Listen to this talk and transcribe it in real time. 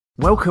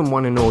Welcome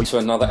one and all to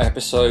another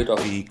episode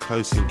of the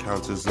Close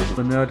Encounters of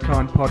the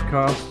Nerdkind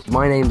podcast.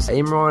 My name's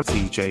Imran.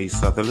 TJ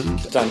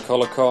Sutherland. Dan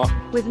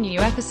Collicott. With new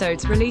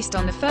episodes released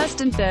on the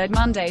first and third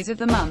Mondays of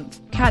the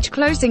month. Catch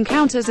Close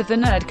Encounters of the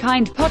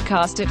Nerdkind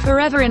podcast at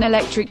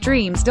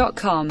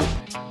foreverinelectricdreams.com.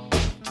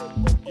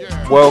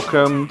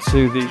 Welcome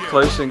to the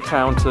Close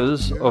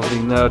Encounters of the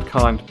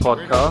Nerdkind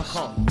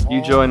podcast.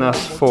 You join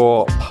us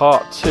for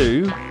part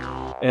 2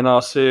 in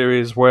our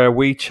series where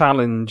we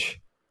challenge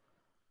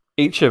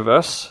each of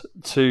us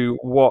to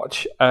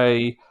watch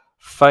a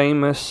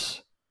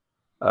famous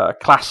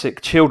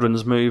classic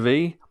children's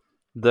movie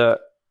that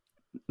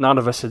none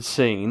of us had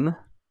seen.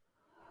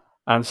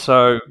 And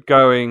so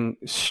going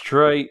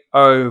straight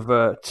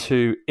over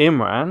to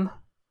Imran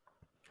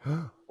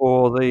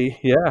for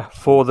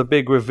the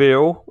big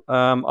reveal.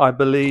 I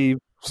believe.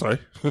 Sorry,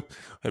 wait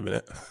a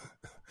minute.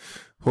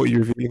 What are you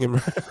revealing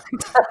him?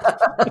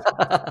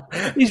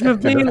 He's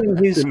revealing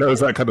his. Didn't know it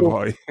was that kind of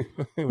party.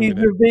 He's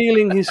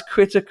revealing his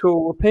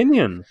critical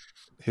opinion.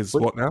 His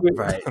what now?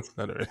 Right.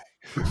 I don't know.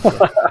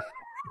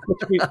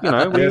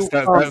 Yes,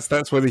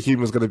 that's where the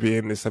humour's going to be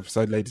in this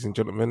episode, ladies and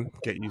gentlemen.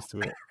 Get used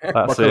to it. That's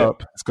Buckle it.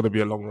 up. It's going to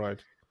be a long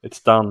ride. It's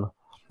done.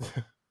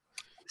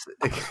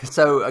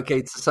 So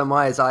to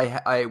summarize,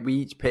 we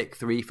each pick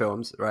 3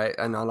 films, right?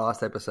 In our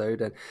last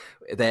episode, and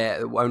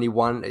there only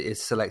one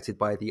is selected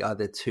by the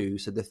other 2.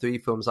 So the 3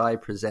 films I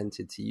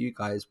presented to you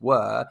guys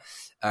were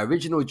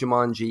original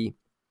Jumanji,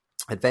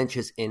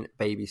 Adventures in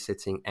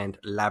Babysitting, and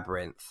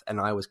Labyrinth.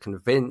 And I was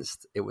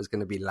convinced it was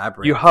going to be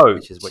Labyrinth. You hoped.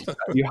 Which is what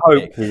you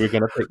hoped we were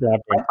going to pick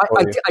Labyrinth.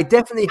 I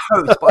definitely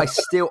hoped, but I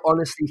still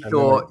honestly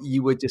thought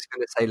you were just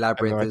going to say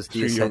Labyrinth as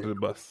the essential.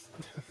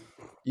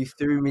 You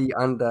threw me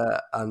under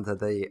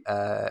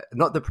the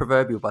not the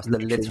proverbial bus, the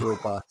literal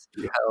bus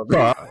you held.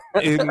 But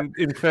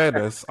in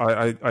fairness,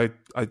 I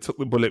took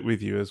the bullet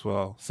with you as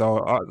well.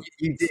 So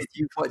you did.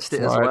 You watched it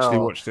so as I well. actually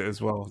watched it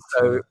as well.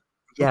 So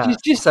yeah, It's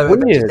just so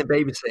weird.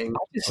 Adventures in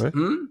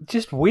Babysitting.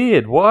 Just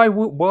weird. Why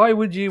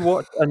would you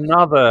watch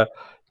another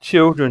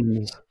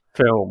children's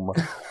film?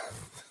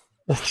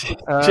 Because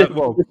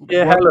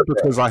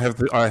I have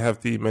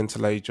the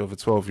mental age of a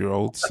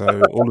 12-year-old,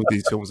 so all of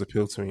these films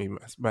appeal to me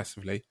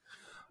massively.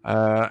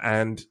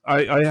 And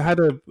I had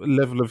a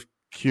level of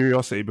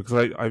curiosity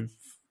because I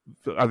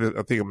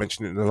think I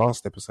mentioned it in the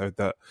last episode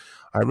that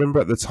I remember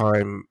at the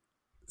time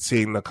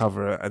seeing the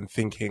cover and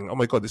thinking, oh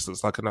my God, this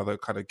looks like another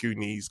kind of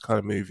Goonies kind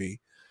of movie.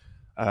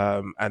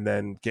 And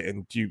then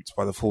getting duped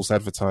by the false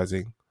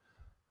advertising.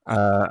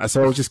 And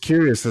so I was just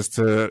curious as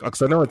to,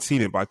 because I know I'd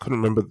seen it, but I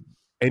couldn't remember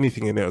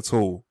anything in it at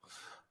all.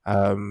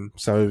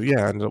 So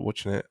yeah, I ended up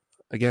watching it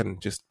again,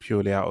 just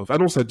purely out of,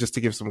 and also just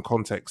to give some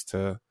context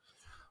to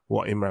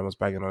what Imran was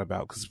banging on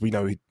about, because we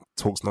know he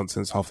talks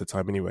nonsense half the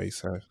time anyway,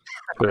 so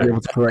I'll be able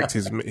to correct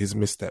his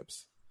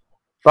missteps.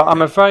 But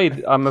I'm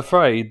afraid,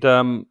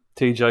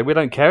 TJ, we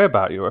don't care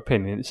about your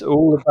opinion. It's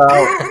all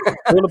about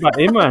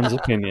Imran's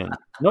opinion,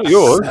 not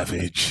yours.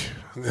 Savage.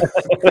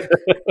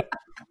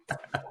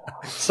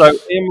 So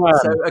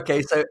Imran,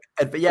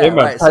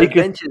 Imran, take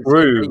us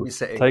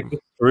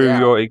through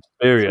your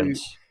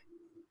experience.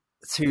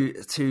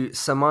 To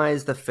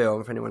surmise the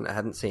film, for anyone that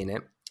hadn't seen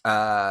it,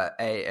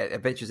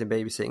 Adventures in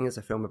Babysitting is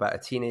a film about a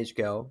teenage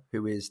girl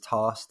who is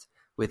tasked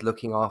with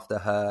looking after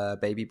her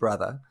baby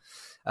brother.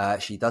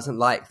 She doesn't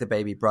like the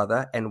baby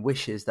brother and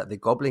wishes that the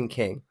Goblin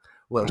King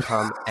will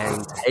come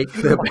and take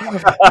the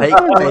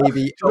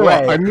baby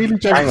away. I nearly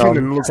jumped in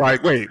and was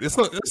like, "Wait, that's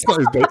not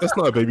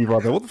a baby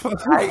brother. What the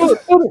fuck?" Wait a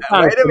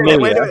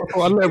minute.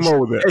 I'll let him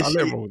roll with it. She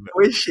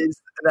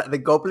wishes that the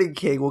Goblin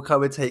King will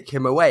come and take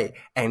him away,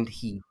 and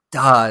he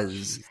does.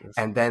 Jesus.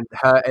 And then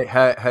her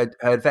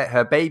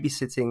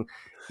babysitting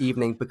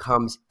evening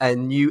becomes a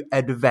new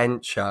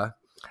adventure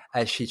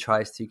as she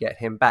tries to get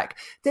him back.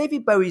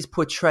 David Bowie's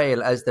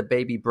portrayal as the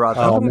baby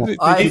brother.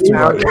 He's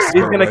going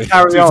to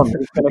carry on.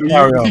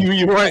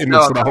 You're writing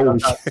this for the whole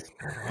week.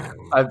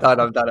 I'm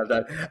done.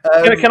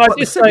 Can I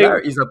just say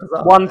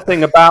one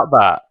thing about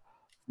that?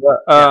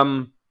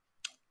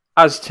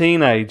 As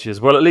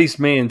teenagers, well, at least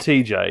me and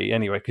TJ,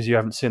 anyway, because you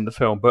haven't seen the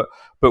film, but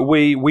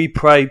we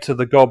prayed to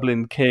the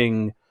Goblin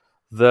King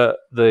that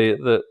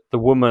the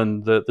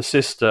woman, the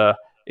sister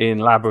in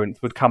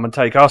Labyrinth, would come and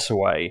take us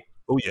away.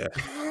 Oh yeah.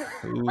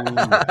 Ooh,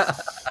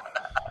 yes.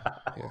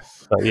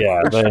 So,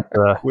 yeah.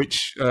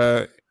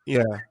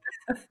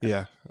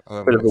 Yeah.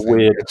 Bit of a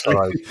weird side.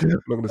 I'm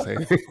not going to say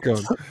anything. Go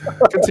on.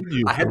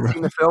 Continue. I hadn't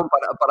seen the film,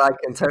 but I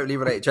can totally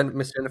relate.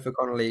 Miss Jennifer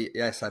Connelly,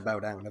 yes, I bow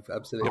down.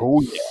 Absolutely.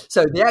 Oh, yeah.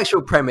 So the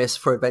actual premise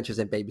for Adventures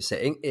in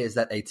Babysitting is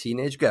that a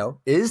teenage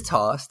girl is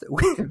tasked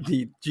with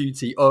the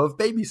duty of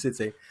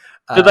babysitting.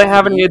 Do they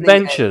have any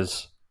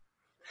adventures?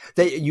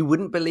 You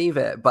wouldn't believe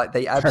it, but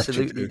they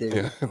absolutely did.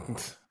 Yeah.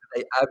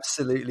 They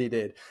absolutely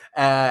did.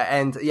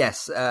 And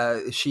yes,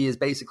 she is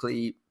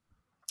basically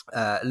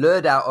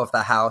lured out of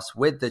the house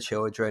with the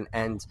children,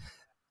 and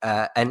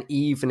an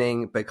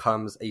evening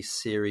becomes a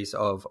series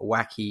of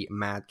wacky,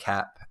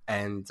 madcap,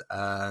 and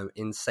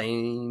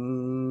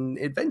insane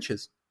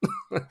adventures.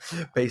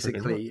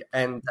 basically.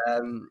 And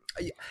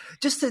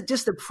just to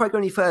before I go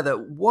any further,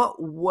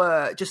 what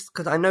were, just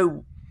because I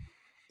know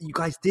you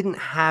guys didn't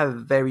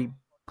have very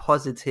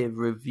positive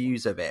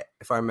reviews of it,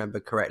 if I remember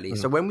correctly.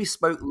 So when we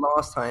spoke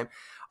last time,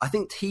 I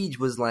think Tej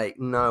was like,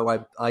 no,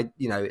 I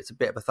it's a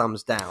bit of a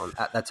thumbs down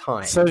at that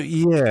time. So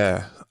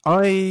yeah,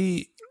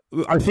 I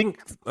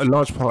think a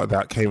large part of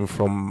that came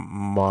from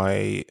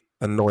my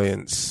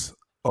annoyance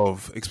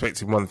of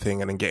expecting one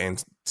thing and then getting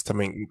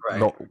something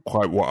not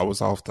quite what I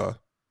was after.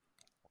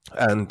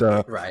 And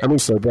and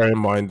also bear in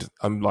mind,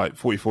 I'm like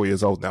 44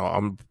 years old now.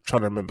 I'm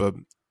trying to remember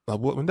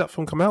when that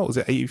film came out. Was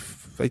it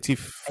 87?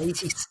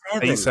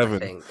 I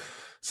think.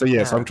 So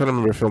yeah, so I'm trying to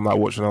remember a film that I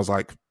watched when I was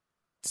like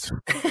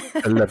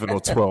 11 or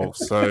 12.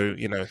 So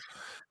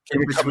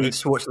in between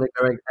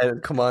Schwarzenegger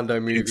and Commando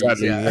movies.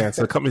 Exactly. Yeah.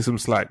 So cut me some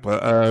slack,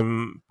 but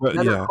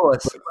of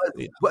course.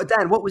 But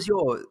Dan, what was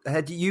your?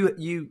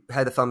 You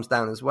had a thumbs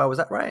down as well? Was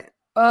that right?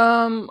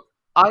 Or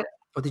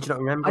did you not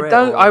remember it?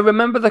 I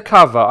remember the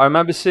cover. I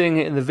remember seeing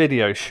it in the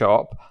video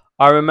shop.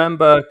 I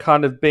remember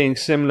kind of being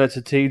similar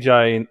to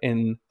TJ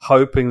in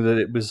hoping that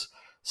it was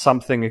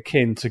something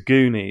akin to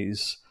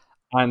Goonies,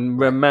 and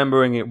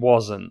remembering it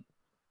wasn't.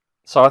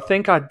 So I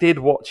think I did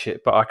watch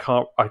it, but I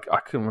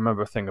couldn't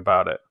remember a thing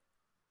about it.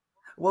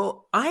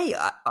 Well,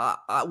 I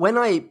when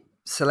I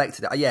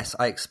selected it, yes,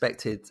 I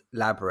expected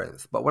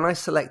Labyrinth, but when I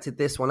selected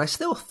this one, I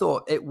still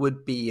thought it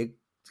would be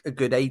a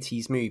good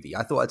 80s movie.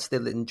 I thought I'd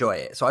still enjoy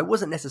it. So I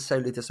wasn't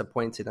necessarily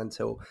disappointed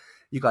until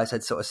you guys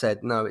had sort of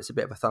said, no, it's a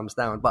bit of a thumbs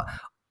down. But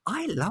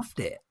I loved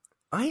it.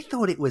 I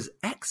thought it was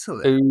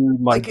excellent. Oh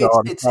my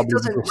God, it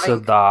doesn't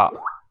rank that.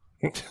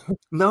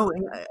 No,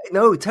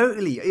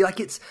 totally. Like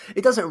it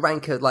doesn't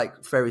rank at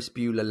like Ferris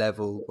Bueller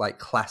level, like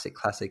classic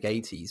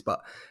 80s,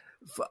 but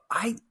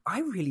I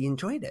really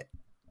enjoyed it.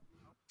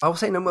 I was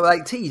saying,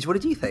 like, Tej, what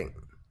did you think?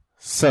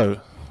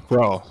 So,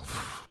 well,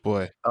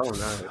 boy.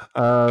 Oh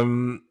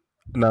no.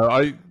 No,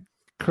 I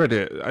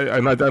credit,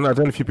 and I don't know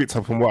if you picked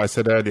up on what I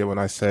said earlier when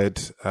I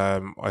said I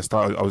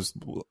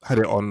had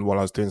it on while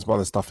I was doing some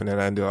other stuff, and then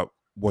I ended up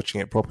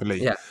watching it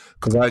properly. Yeah,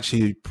 because I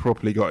actually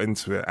properly got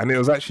into it, and it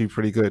was actually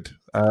pretty good.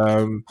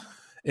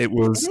 It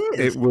was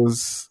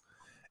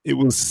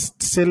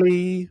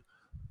silly,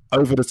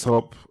 over the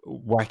top,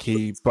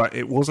 wacky, but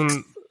it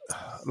wasn't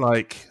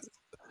like,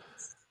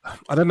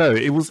 I don't know.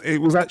 It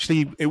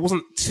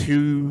wasn't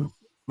too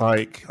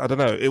like, I don't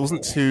know. It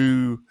wasn't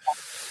too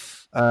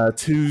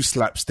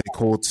slapstick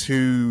or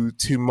too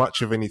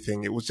much of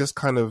anything. It was just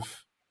kind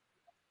of,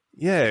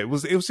 yeah, it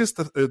was just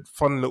a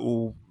fun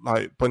little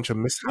like bunch of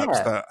mishaps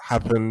that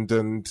happened,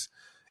 and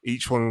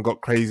each one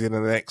got crazier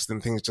than the next,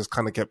 and things just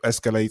kind of kept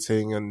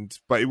escalating.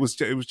 But it was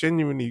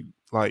genuinely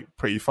like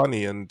pretty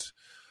funny and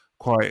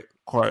quite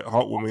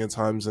heartwarming at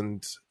times.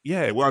 And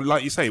yeah, well,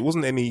 like you say, it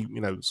wasn't any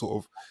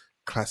sort of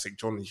classic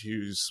John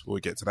Hughes. We'll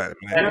get to that in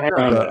a minute.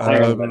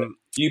 Hang on a minute.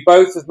 You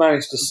both have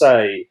managed to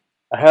say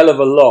a hell of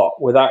a lot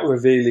without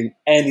revealing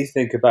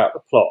anything about the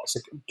plot. So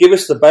give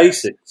us the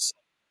basics.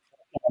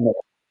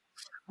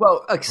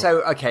 Well,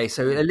 so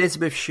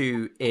Elizabeth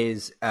Shue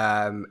is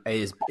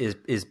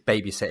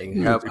babysitting.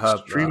 She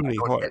was extremely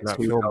hot in that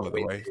film, by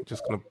the way.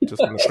 Just gonna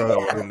throw that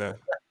one in there.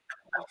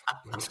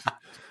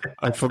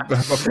 I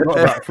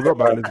forgot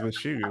about Elizabeth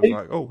Shue. I was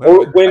like,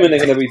 women are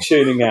going to be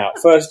tuning out.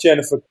 First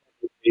Jennifer,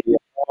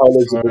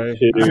 Elizabeth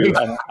Shue,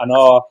 and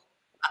our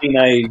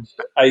teenage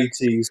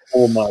 80s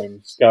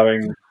hormones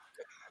going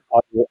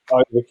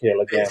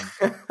overkill again.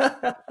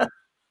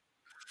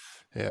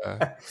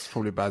 Yeah, it's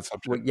probably a bad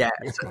subject. Well,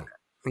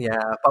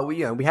 yeah, but we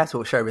have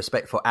to show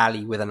respect for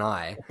Ali with an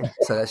I,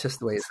 so that's just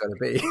the way it's going to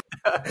be.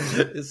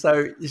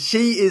 So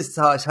she is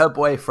her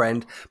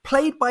boyfriend,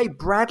 played by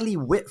Bradley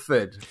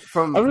Whitford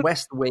from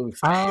West Wing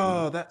fame.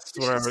 Oh, that's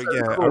where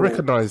I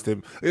recognised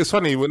him. It was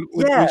funny when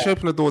she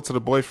opened the door to the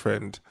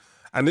boyfriend,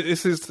 and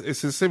it's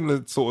a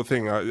similar sort of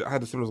thing. I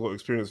had a similar sort of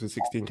experience with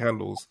 16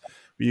 Candles,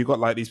 where you got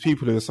like these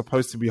people who are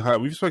supposed to be high.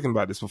 We've spoken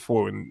about this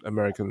before in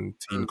American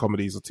teen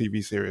comedies or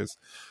TV series.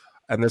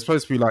 And they're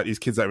supposed to be like these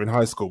kids that are in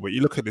high school, but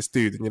you look at this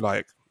dude and you're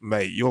like,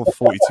 mate, you're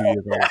 42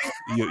 years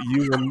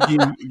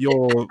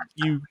old.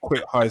 You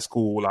quit high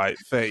school like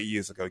 30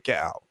 years ago. Get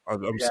out.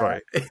 I'm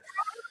sorry.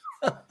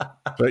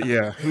 But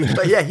yeah,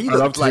 he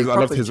looked I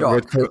loved his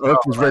red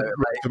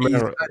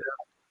Camaro.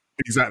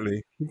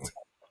 Exactly.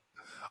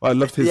 I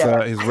loved his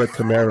red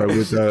Camaro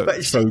with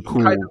so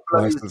cool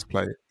license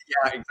plate.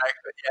 Yeah,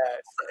 exactly. Yeah,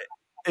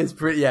 it's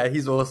pretty. Yeah,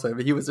 he's awesome.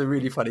 He was a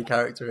really funny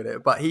character in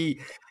it. But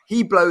he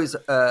blows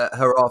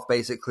her off.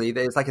 Basically,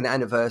 there's like an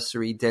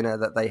anniversary dinner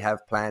that they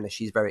have planned, and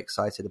she's very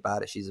excited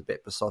about it. She's a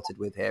bit besotted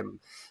with him,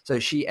 so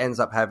she ends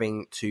up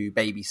having to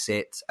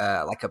babysit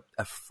like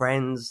a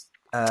friend's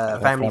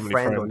family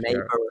friend or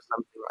neighbor or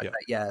something like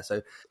that. Yeah,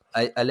 so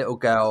a little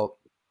girl.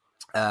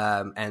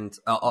 And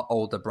an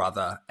older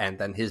brother, and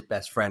then his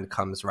best friend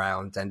comes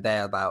round, and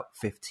they're about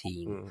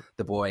 15.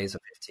 The boys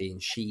are 15.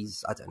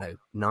 She's, I don't know,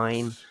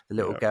 9, the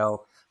little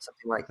girl,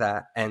 something like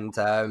that. And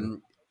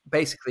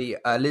basically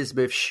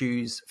Elizabeth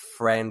Shue's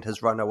friend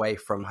has run away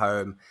from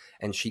home,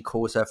 and she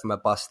calls her from a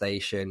bus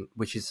station.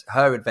 Which is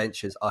her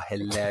adventures are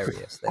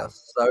hilarious. They are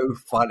so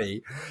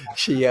funny.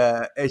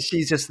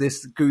 She's just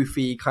this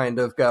goofy kind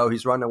of girl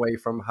who's run away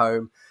from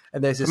home,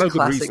 and there's this no good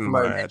classic reason,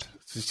 moment.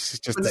 She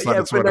just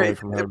decided to run away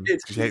from home.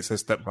 She hates her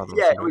stepbrother.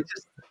 Yeah,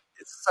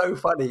 it's so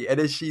funny. And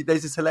there's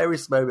this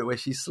hilarious moment where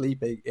she's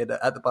sleeping at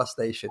the bus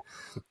station,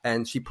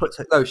 and she puts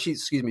her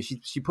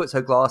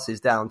glasses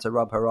down to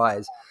rub her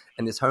eyes,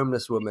 and this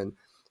homeless woman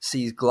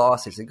sees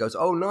glasses and goes,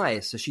 "Oh,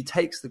 nice!" So she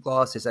takes the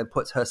glasses and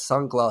puts her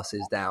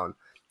sunglasses down,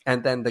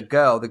 and then the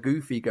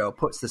goofy girl,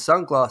 puts the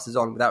sunglasses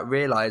on without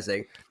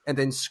realizing, and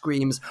then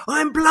screams,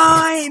 "I'm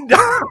blind!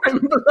 I'm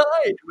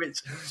blind!"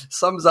 Which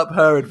sums up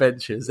her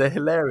adventures. They're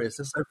hilarious.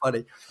 They're so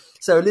funny.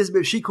 So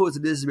she calls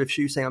Elizabeth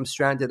Shue saying, "I'm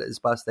stranded at this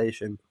bus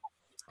station.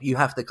 You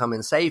have to come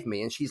and save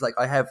me." And she's like,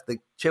 "I have the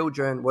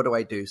children. What do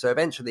I do?" So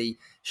eventually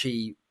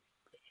she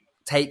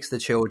takes the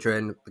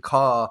children. The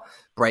car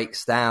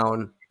breaks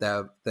down.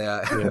 The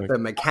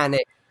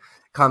mechanic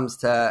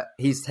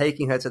he's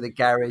taking her to the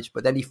garage,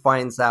 but then he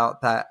finds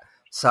out that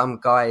some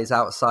guy is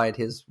outside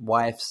his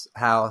wife's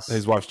house.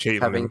 His wife's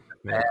cheating on him.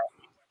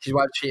 His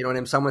wife's cheating on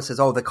him. Someone says,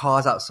 "Oh, the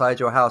car's outside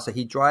your house." So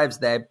he drives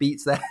there,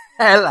 beats the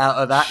hell out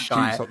of that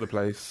guy. Shoots up the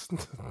place.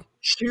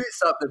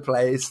 Shoots up the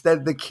place.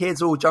 Then the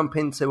kids all jump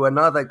into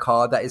another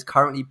car that is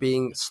currently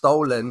being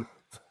stolen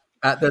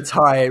at the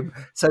time.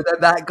 So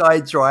then that guy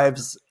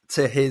drives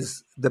to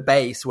the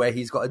base where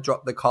he's got to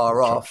drop the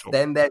car off.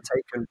 Then they're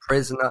taken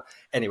prisoner.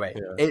 Anyway,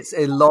 It's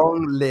a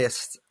long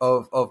list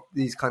of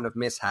these kind of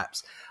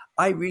mishaps.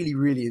 I really,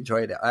 really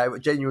enjoyed it. I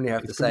genuinely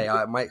have to say,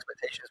 my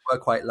expectations were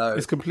quite low.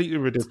 It's completely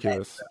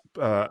ridiculous.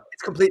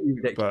 It's completely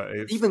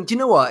ridiculous. Even, do you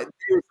know what?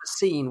 There is a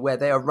scene where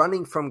they are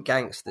running from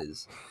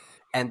gangsters,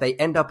 and they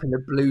end up in a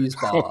blues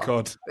bar. Oh,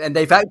 God. And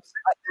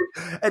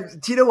and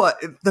do you know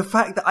what? The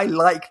fact that I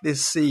like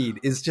this scene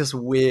is just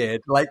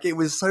weird. Like, it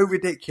was so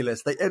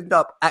ridiculous. They end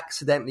up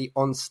accidentally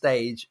on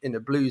stage in a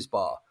blues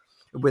bar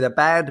with a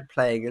band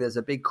playing, and there's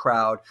a big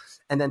crowd.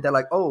 And then they're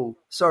like, "Oh,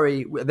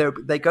 sorry."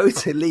 They go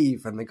to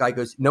leave, and the guy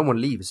goes, "No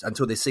one leaves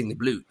until they sing the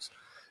blues."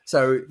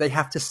 So they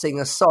have to sing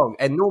a song.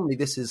 And normally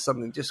this is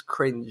something just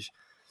cringe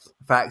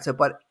factor,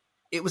 but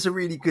it was a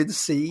really good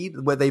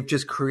scene where they've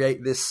just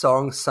create this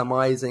song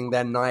surmising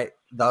their night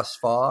thus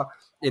far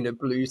in a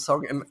blues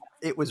song, and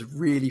it was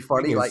really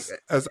funny.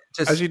 As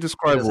you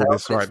describe all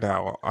this right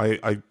now,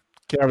 I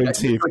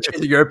guarantee.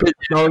 Your opinion.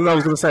 No, I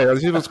was going to say,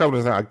 as you describe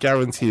this now, I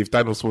guarantee if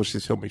Daniel watched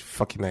this film, he'd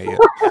fucking hate it.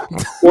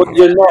 Well,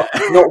 you're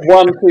not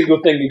one single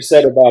thing you've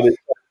said about it.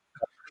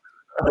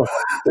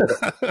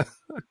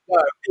 No,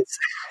 it's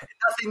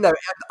nothing. No,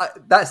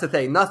 that's the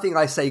thing. Nothing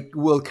I say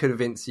will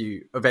convince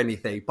you of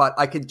anything, but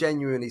I can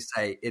genuinely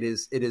say it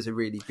is a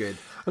really good.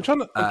 I'm trying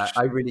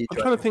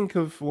to think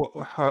of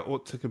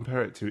what to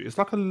compare it to. It's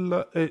like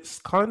it's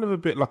kind of a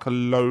bit like a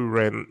low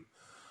rent,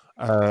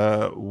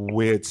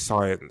 Weird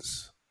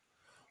Science,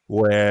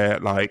 where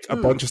like a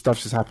bunch of stuff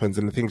just happens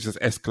and the things just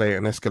escalate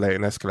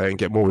and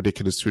get more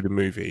ridiculous through the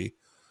movie.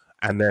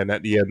 And then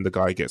at the end, the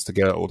guy gets the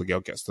girl, or the girl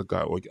gets the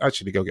guy, or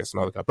actually the girl gets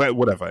another guy. But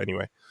whatever,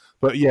 anyway.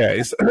 But yeah,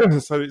 it's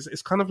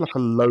kind of like a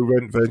low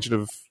rent version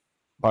of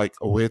like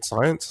a Weird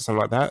Science or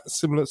something like that.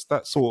 Similar to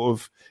that sort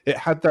of. It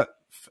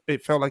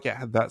felt like it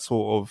had that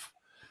sort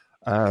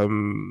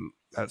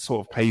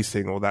of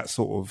pacing, or that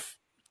sort of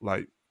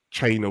like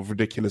chain of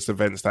ridiculous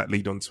events that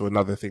lead on to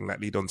another thing,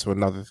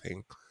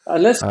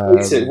 And let's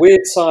face it,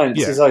 Weird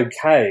Science is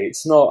okay.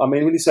 It's not. I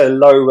mean, when you say a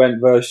low rent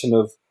version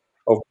of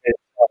Weird Science,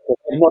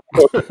 I'm not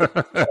sure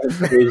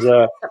it's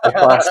a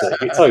classic.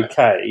 It's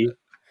okay.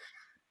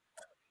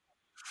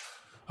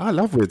 I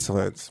love Weird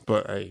Science,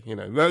 but hey,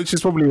 that's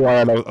just probably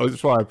why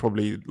I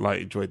probably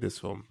like enjoyed this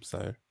film.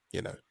 So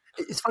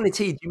it's funny,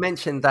 T. You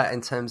mentioned that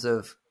in terms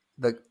of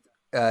the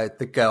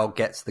girl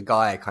gets the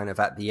guy kind of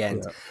at the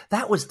end. Yeah.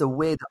 That was the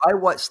weird. I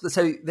watched.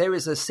 So there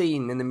is a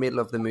scene in the middle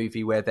of the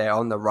movie where they're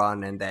on the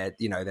run and they're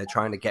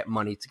trying to get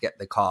money to get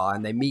the car,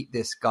 and they meet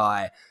this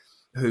guy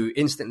who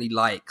instantly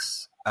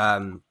likes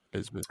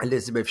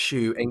Elizabeth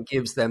Shue and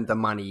gives them the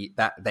money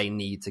that they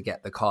need to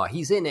get the car.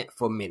 He's in it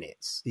for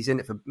minutes. He's in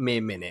it for mere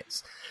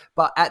minutes.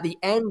 But at the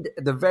end,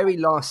 the very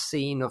last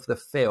scene of the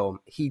film,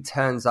 he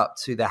turns up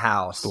to the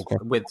house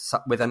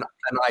with an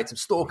item.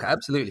 Stalker,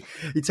 absolutely.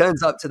 He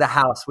turns up to the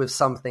house with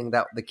something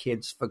that the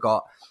kids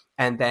forgot.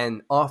 And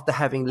then after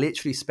having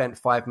literally spent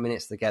 5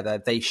 minutes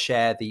together, they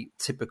share the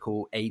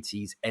typical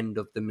 80s end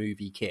of the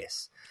movie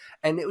kiss.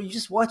 And you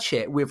just watch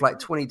it with like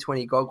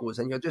 20/20 goggles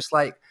and you're just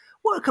like,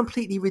 what a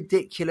completely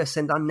ridiculous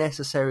and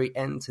unnecessary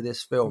end to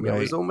this film. Right. It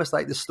was almost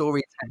like the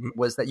story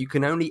was that you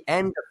can only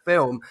end a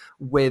film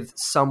with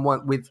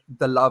someone with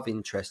the love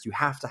interest. You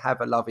have to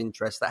have a love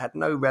interest that had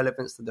no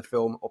relevance to the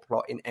film or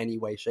plot in any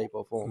way, shape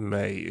or form.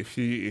 Mate, if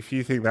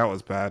you think that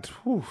was bad,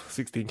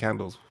 16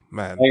 Candles,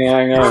 man.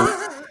 Hang on.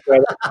 So,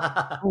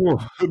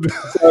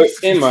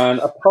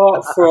 Imran,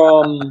 apart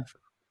from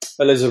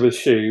Elizabeth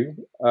Shue,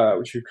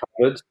 which you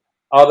covered,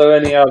 are there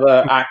any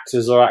other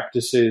actors or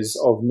actresses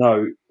of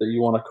note that you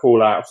want to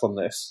call out from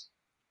this?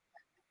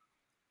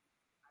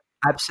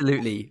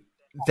 Absolutely.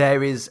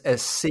 There is a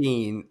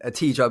scene,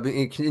 TJ, I'd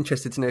be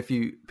interested to know if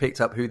you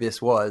picked up who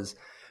this was,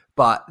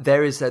 but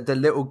there is the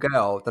little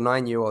girl, the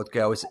 9-year-old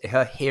girl,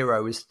 her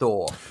hero is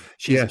Thor.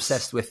 She's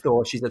obsessed with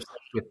Thor. She's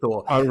obsessed with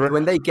Thor.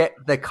 When they get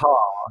the car,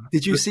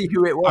 did you see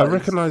who it was? I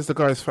recognise the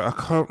guy's face. I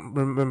can't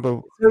remember.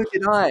 So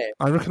did I.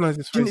 I recognise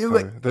his face, though.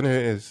 I don't know who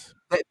it is.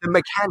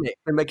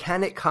 The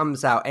mechanic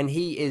comes out, and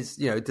he is,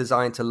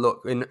 designed to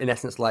look in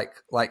essence like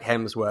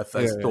Hemsworth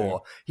as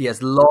Thor. Yeah. He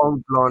has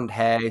long blonde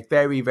hair,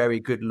 very, very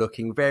good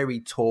looking,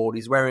 very tall.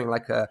 He's wearing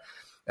like a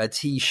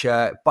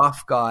t-shirt,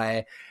 buff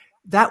guy.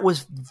 That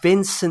was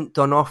Vincent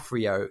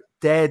D'Onofrio,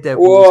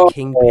 Daredevil's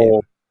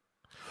Kingpin.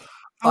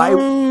 I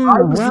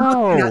was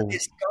looking at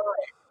this guy.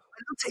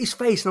 I looked at his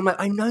face, and I'm like,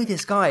 I know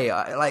this guy.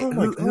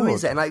 Who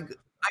is it? And I googled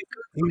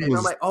it, and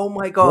I'm like, oh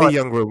my god, way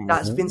younger,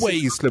 that's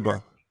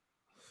Vincent.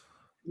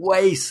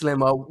 Way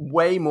slimmer,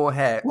 way more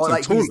hair. Also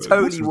like taller, he's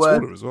totally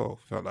worth as well.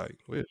 Felt like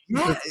weird.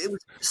 Yeah, it was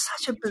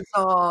such a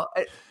bizarre.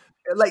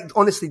 Like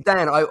honestly,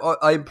 Dan,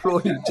 I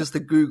implore you just to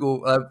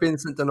Google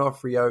Vincent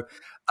D'Onofrio,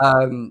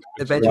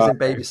 Adventures in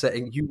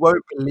Babysitting. You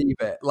won't believe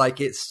it. Like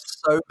it's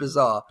so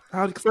bizarre.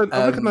 I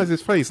recognise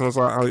his face, and I was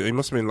like, oh, it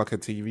must have been like a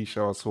TV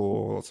show I saw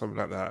or something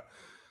like that.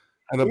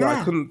 And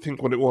I couldn't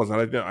think what it was, and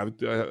I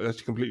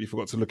actually completely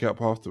forgot to look it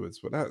up afterwards.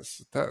 But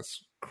that's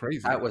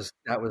crazy. That was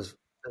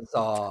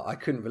bizarre. I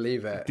couldn't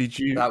believe it. Did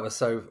you? That was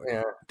so.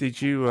 Yeah.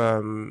 Did you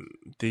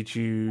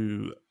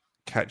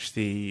catch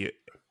the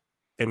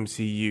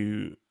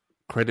MCU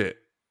post-credit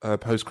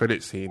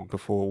scene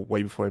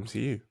way before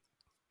MCU?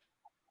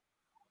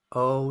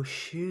 Oh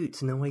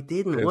shoot! No, I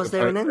didn't. Was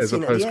there an end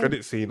scene? There's a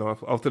post-credit scene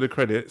after the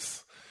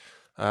credits.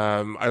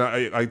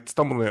 I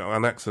stumbled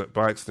on it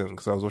by accident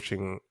because I was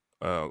watching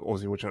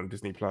on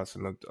Disney Plus,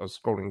 and I was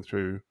scrolling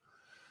through.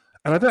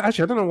 And I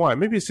don't know why.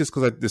 Maybe it's just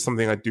because there's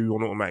something I do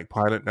on automatic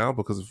pilot now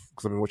because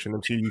I've been watching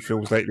MCU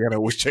films lately, and I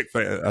always check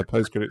for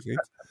post-credit scenes.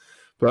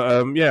 But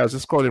I was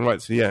just scrolling right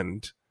to the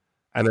end,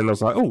 and then I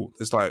was like, "Oh,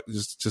 it's like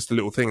just a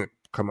little thing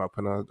come up,"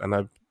 and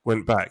I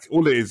went back.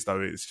 All it is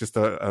though, it's just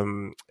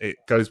it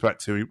goes back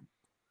to,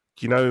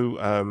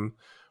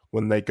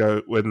 when they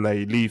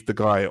leave the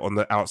guy on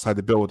the outside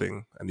the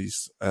building, and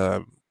he's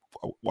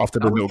after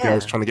the little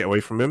girl's trying to get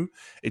away from him,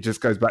 it just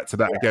goes back to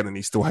that again, and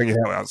he's still hanging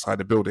out outside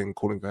the building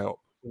calling for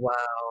help. Wow.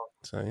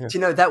 So, yeah. Do you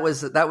know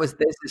there's a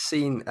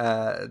scene,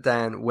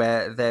 Dan,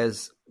 where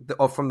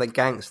from the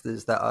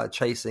gangsters that are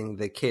chasing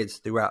the kids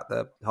throughout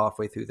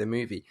halfway through the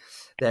movie,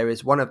 there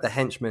is one of the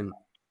henchmen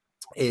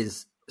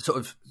is sort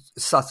of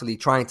subtly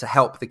trying to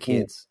help the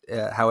kids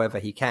however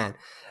he can,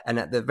 and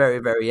at the very,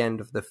 very end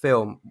of the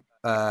film,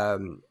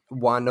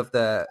 one of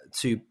the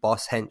two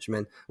boss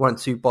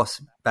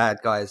bad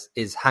guys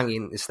is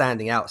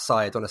standing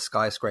outside on a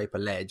skyscraper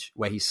ledge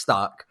where he's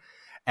stuck.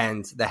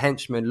 And the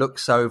henchman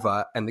looks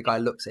over, and the guy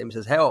looks at him and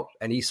says, "Help!"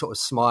 And he sort of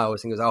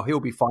smiles and goes, "Oh, he'll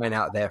be fine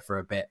out there for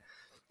a bit."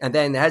 And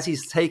then as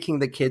he's taking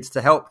the kids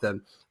to help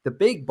them, the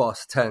big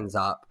boss turns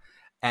up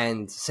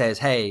and says,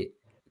 "Hey,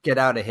 get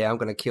out of here. I'm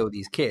going to kill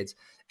these kids."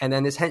 And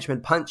then this henchman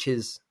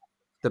punches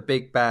the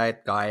big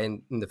bad guy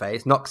in the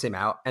face, knocks him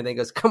out, and then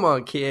goes, "Come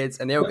on, kids."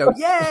 And they all go,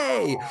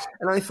 "Yay!"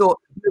 And I thought,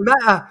 no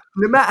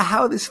matter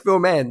how this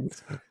film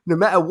ends, no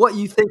matter what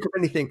you think of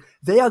anything,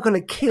 they are going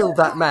to kill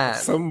that man.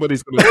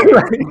 Somebody's going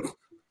to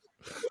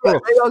they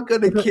are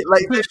going to kill.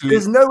 Like,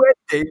 there's no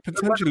ending.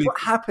 Potentially,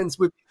 what happens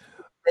with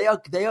they are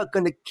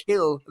going to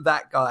kill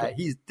that guy.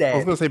 He's dead. I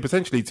was going to say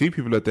potentially 2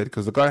 people are dead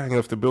because the guy hanging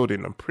off the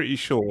building, I'm pretty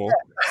sure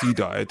he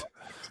died,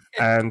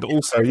 and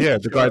also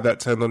the guy that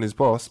turned on his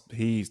boss,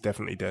 he's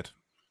definitely dead.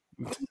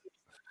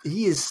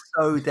 He is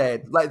so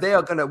dead. Like they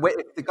are going to wait.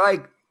 The guy.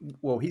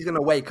 Well, he's going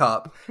to wake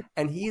up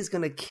and he's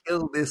going to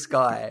kill this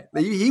guy.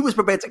 He was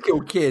prepared to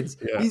kill kids.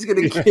 Yeah. He's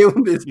going to kill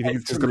this guy.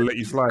 He's just going to let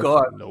you slide.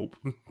 God. Nope.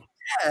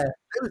 Yeah,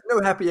 there was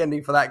no happy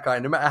ending for that guy.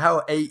 No matter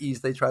how 80s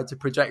they tried to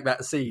project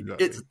that scene,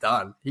 It's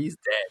done. He's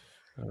dead.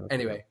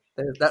 Anyway,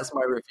 that's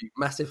my review.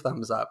 Massive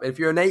thumbs up. If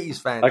you're an 80s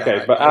fan,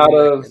 okay, but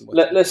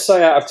let's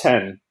say out of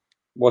 10,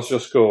 what's your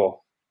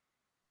score?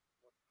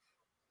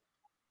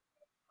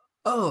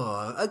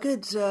 Oh, a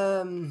good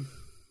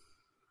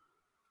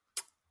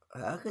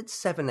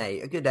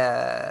 7-8. A good.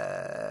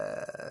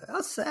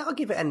 I'll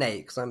give it an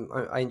 8 because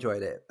I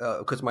enjoyed it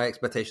because my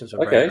expectations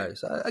were very low.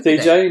 So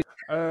TJ,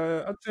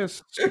 I'd say a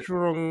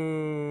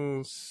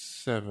strong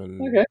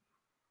 7. Okay.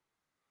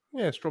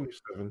 Yeah, strong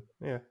 7.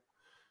 Yeah.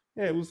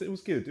 It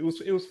was good. It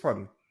was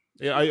fun.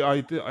 Yeah, I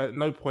at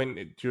no point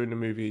during the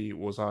movie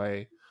was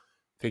I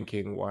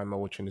thinking, "Why am I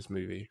watching this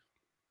movie?"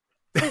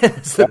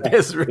 It's the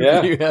best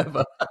review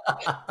ever.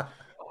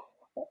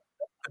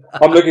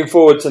 I'm looking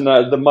forward to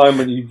the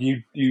moment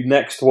you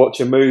next watch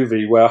a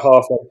movie where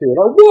halfway through,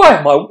 like, why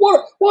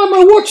am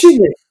I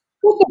watching this?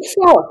 What the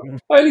fuck?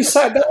 I only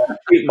sat down to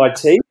eat my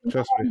tea.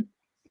 Trust me.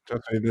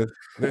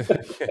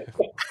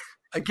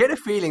 I get a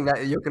feeling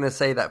that you're going to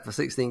say that for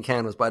 16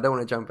 Candles, but I don't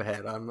want to jump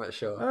ahead. I'm not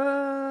sure.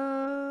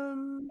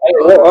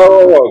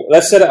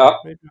 Let's set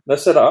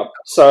it up.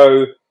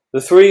 So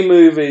the 3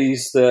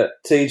 movies that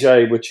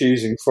TJ were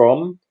choosing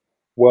from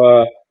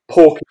were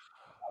Porky,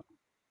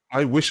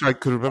 I wish I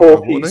could remember.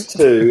 Porky's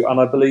 2, and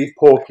I believe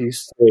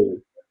Porky's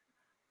 3.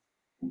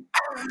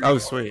 Oh,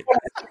 sweet.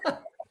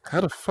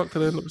 How the fuck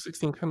did I end up with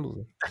 16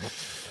 Candles?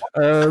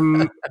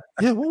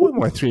 Yeah, what were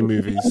my 3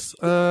 movies?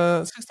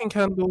 16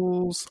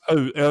 Candles.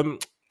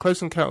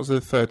 Close Encounters of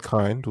the Third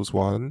Kind was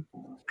one.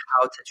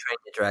 How to Train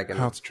Your Dragon.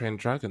 How to Train a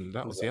Dragon.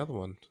 That was the other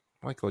one.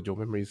 My God, your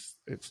memory's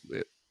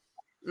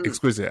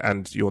exquisite,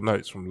 and your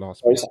notes from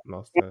last. Train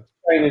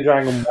Your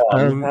Dragon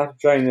 1, How to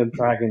Train Your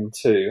Dragon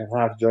 2, and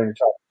How to Train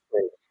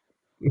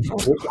Your Dragon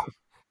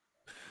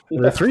 3.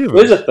 There are 3 of them.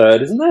 There's a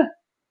third, isn't there?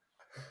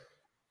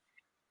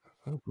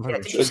 Oh, Yeah,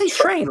 did you say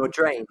train or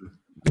drain?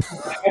 That's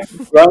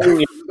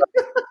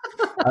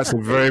a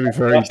very,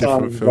 very that different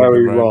sounds film.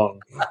 very wrong.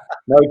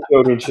 No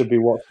children should be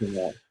watching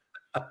that.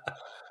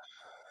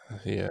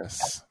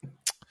 Yes.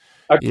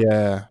 Okay.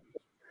 Yeah.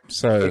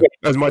 So,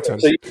 that's my turn.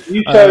 So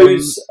you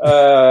chose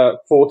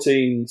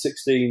 14,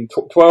 16,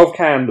 12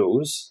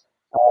 candles.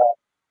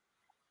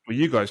 Well,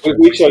 you guys chose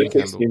We chose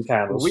 16 16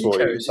 candles We for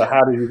you. chose, So yeah.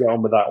 how did you get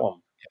on with that one?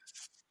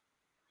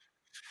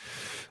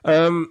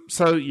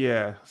 So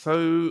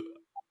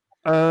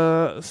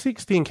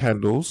 16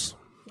 Candles.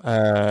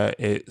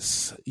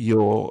 It's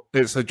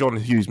a John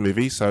Hughes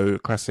movie, so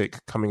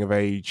classic coming of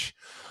age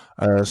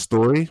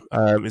story.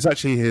 It's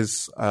actually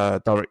his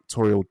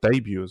directorial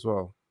debut as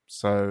well.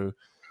 So,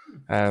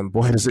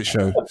 boy, does it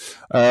show.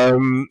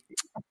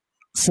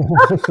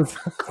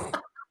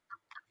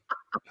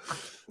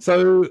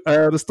 So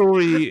the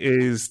story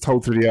is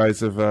told through the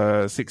eyes of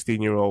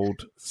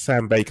 16-year-old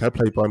Sam Baker,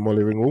 played by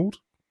Molly Ringwald.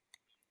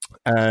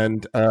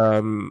 And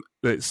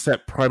it's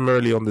set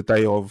primarily on the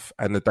day of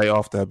and the day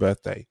after her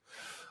birthday.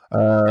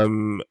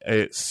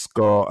 It's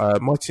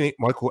got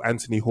Michael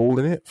Anthony Hall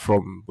in it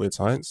from Weird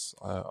Science,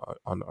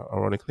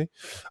 ironically.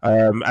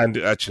 And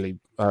actually,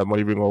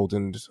 Molly Ringwald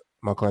and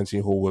Michael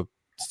Anthony Hall were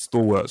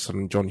stalwarts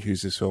on John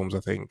Hughes' films, I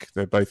think.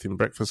 They're both in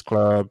Breakfast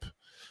Club.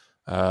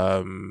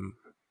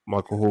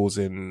 Michael Hall's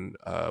in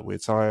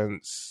Weird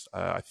Science.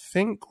 I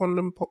think one of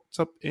them popped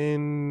up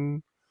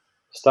in...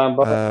 Stand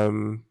By.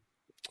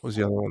 What was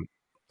the other one?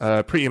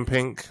 Pretty in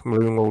Pink.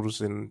 Molly Ringwald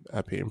was in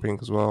Pretty in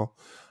Pink as well.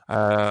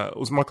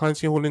 Was Michael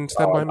Anthony Hall in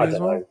Stand By Me as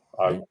well?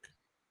 I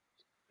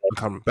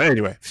can't remember. But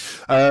anyway.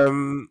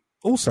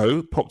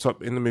 Also popped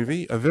up in the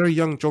movie, a very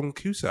young John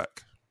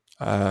Cusack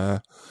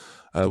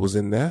was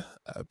in there,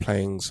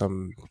 playing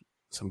some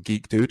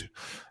geek dude.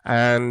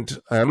 And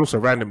also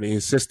randomly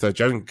his sister,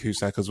 Joan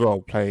Cusack, as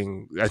well,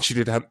 playing... And she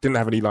didn't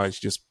have any lines.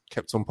 She just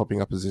kept on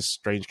popping up as this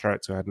strange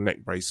character, had a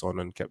neck brace on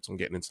and kept on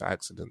getting into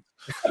accidents.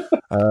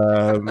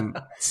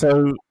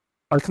 So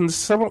I can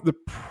sum up the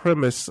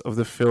premise of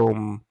the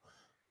film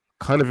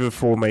kind of in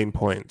 4 main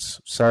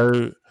points.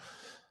 So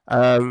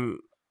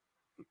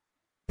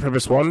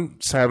premise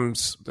 1,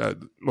 Sam's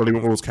Molly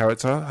Ringwald's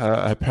character,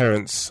 her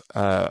parents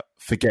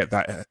forget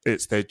that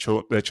it's their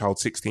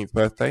child's 16th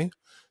birthday.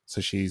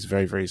 So she's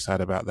very, very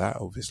sad about that,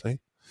 obviously.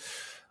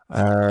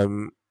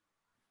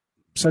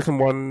 Second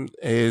one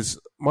is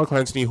Michael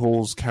Anthony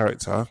Hall's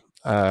character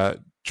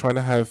trying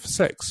to have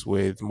sex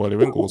with Molly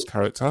Ringwald's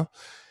character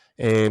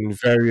in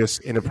various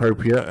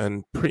inappropriate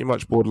and pretty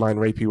much borderline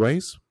rapey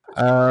ways.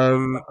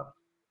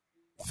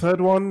 Third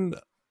one,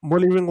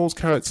 Molly Ringwald's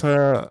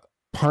character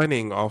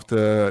pining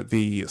after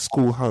the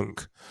school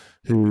hunk,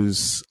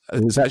 who's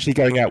actually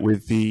going out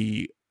with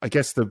the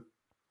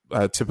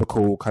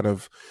typical kind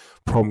of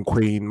prom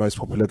queen, most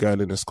popular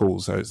girl in the school.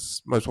 So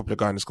it's most popular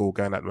guy in the school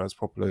going out the most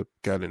popular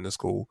girl in the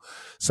school.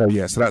 So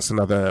so that's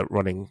another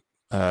running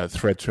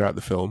thread throughout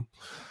the film.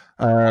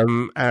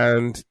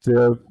 And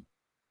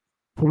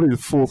probably the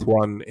fourth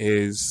one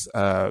is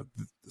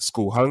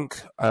school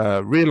hunk,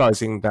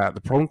 realizing that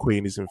the prom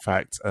queen is in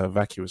fact a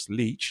vacuous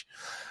leech,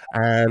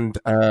 and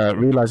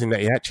realizing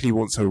that he actually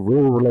wants a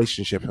real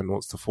relationship and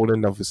wants to fall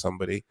in love with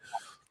somebody.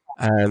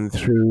 And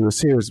through a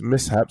series of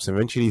mishaps,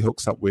 eventually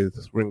hooks up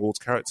with Ringwald's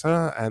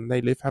character, and they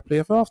live happily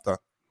ever after.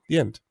 The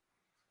end.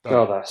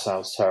 God, that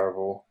sounds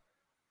terrible.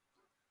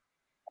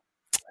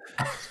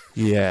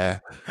 Yeah.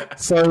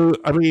 So,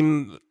 I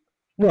mean,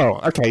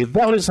 well, okay,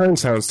 that on its own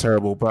sounds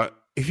terrible, but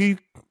if you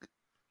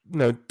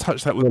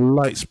touch that with a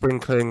light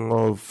sprinkling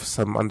of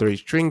some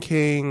underage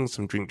drinking,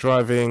 some drink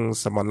driving,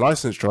 some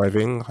unlicensed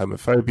driving,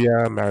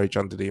 homophobia, marriage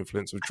under the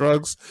influence of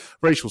drugs,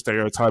 racial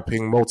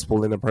stereotyping,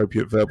 multiple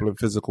inappropriate verbal and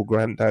physical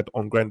granddad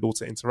on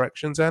granddaughter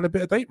interactions, and a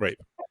bit of date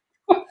rape.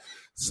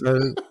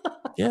 So,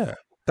 yeah,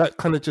 that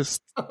kind of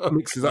just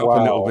mixes up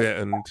a little bit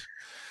and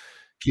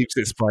keeps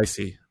it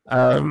spicy.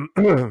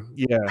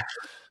 Yeah.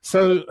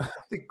 So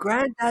the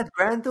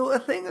granddaughter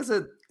thing is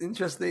an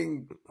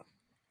interesting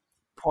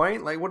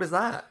point. Like, what is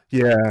that?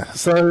 Yeah.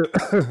 So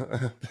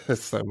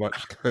there's so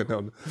much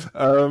going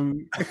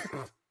on.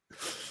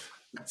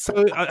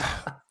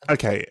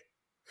 Okay.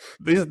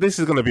 This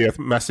is going to be a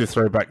massive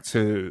throwback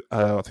to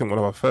I think one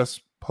of our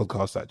first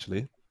podcasts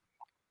actually.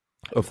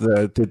 Of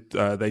the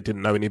They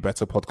Didn't Know Any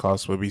Better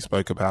podcast, where we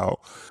spoke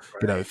about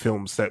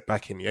films set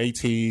back in the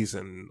 80s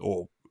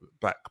or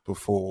back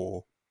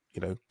before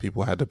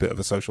people had a bit of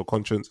a social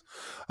conscience.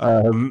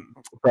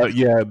 But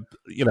yeah,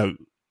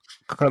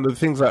 kind of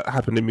things that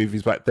happened in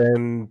movies back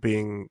then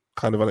being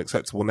kind of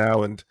unacceptable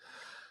now, and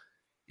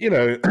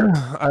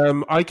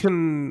I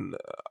can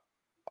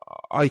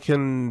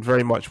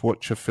very much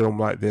watch a film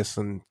like this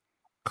and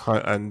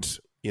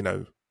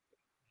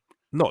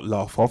not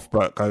laugh off,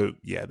 but go,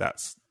 yeah,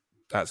 that's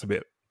a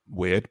bit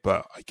weird,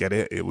 but I get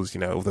it. It was,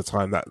 all the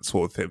time that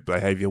sort of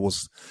behavior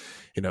was,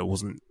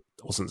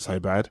 wasn't so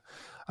bad.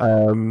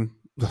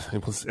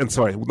 It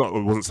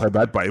wasn't so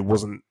bad, but it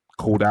wasn't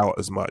called out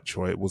as much,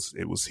 or it was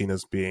seen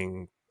as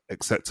being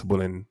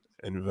acceptable in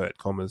inverted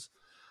commas.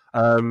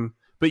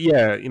 But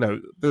yeah,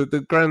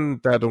 the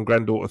granddad and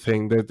granddaughter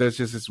thing. There's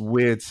just this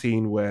weird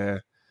scene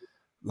where,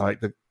 like,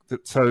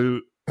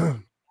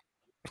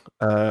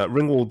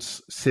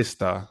 Ringwald's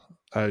sister,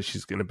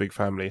 she's in a big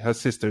family. Her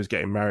sister is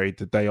getting married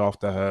the day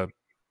after her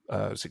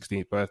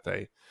 16th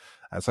birthday,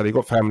 and so they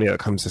got family that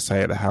comes to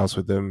stay at the house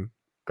with them.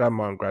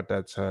 Grandma and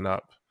granddad turn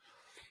up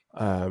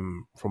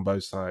from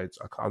both sides.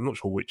 I'm not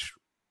sure which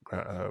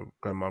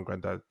grandma and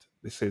granddad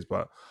this is,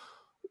 but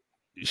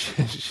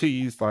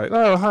she's like,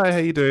 "Oh, hi, how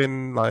you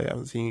doing? Like, I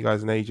haven't seen you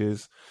guys in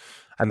ages."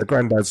 And the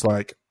granddad's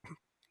like,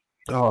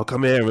 "Oh,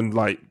 come here," and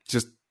like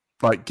just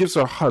like gives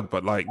her a hug,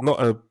 but like not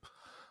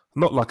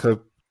like a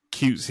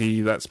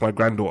cutesy, that's my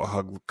granddaughter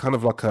hug, kind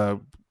of like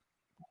a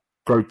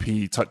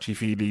gropey,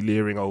 touchy-feely,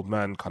 leering old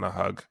man kind of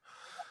hug.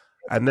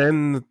 And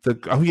then the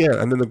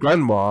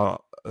grandma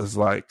is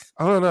like,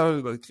 "Oh no,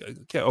 like,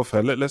 get off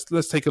her.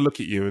 Let's take a look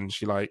at you." And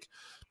she like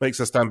makes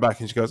her stand back,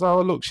 and she goes, "Oh,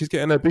 look, she's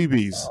getting her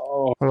boobies."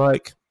 Oh. I'm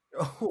like,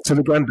 to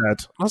the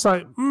granddad. I was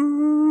like,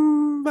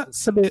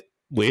 that's a bit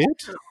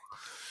weird.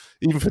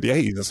 Even for the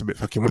 80s, that's a bit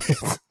fucking weird.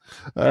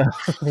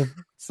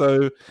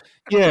 So,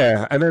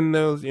 yeah. And then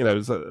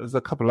there's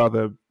a couple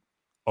other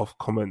off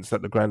comments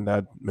that the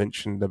granddad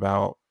mentioned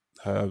about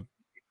her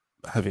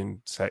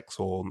having sex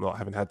or not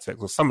having had sex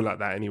or something like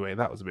that. Anyway,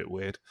 that was a bit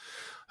weird.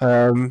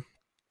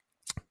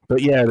 But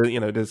yeah,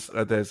 there's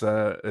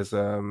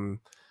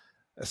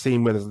a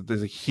scene where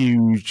there's a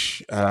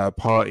huge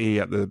party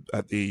at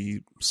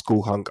the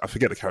school hunk. I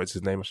forget the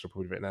character's name. I should have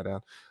probably written that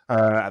down.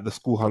 At the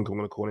school hunk, I'm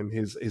going to call him,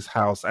 his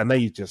house, and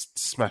they just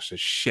smash the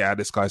shit out of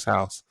this guy's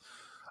house.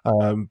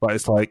 But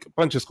it's like a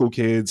bunch of school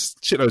kids,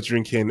 shitloads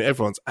drinking.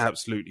 Everyone's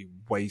absolutely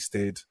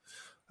wasted.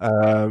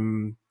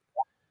 And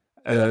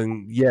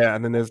then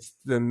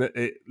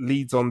it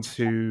leads on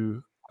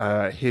to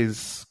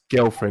his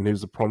girlfriend,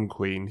 who's the prom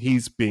queen.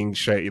 He's being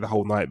shady the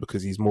whole night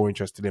because he's more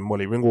interested in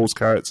Molly Ringwald's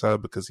character,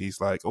 because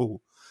he's like,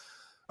 oh,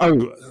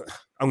 I'm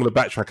going to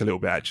backtrack a little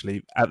bit,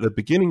 actually. At the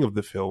beginning of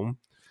the film,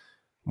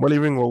 Molly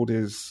Ringwald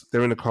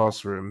they're in a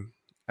classroom,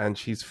 and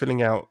she's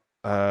filling out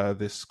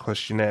this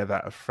questionnaire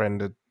that a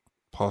friend had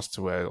passed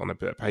to her on a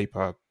bit of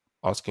paper,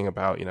 asking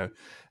about,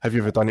 have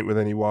you ever done it with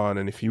anyone?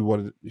 And if you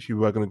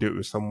were going to do it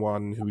with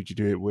someone, who would you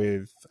do it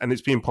with? And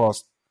it's being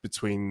passed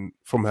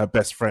from her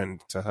best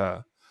friend to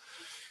her.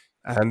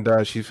 And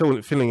she's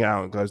filling it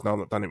out and goes, "No, I've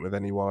not done it with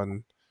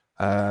anyone.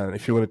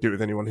 If you want to do it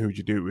with anyone, who would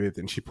you do it with?"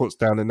 And she puts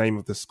down the name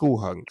of the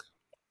school hunk,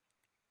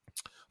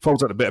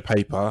 folds out a bit of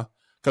paper,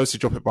 goes to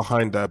drop it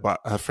behind her,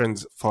 but her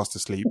friend's fast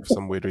asleep for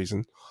some weird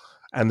reason.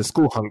 And the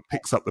school hunk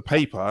picks up the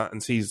paper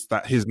and sees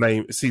that his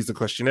name, sees the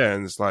questionnaire,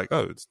 and is like,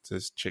 "Oh,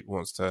 this chick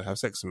wants to have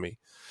sex with me."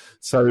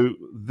 So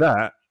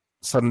that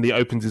suddenly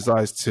opens his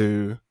eyes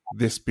to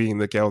this being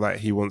the girl that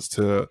he wants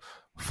to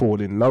fall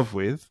in love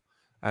with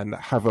and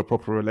have a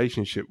proper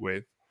relationship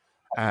with.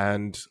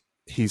 And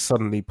he's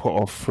suddenly put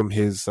off from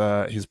his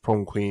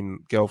prom queen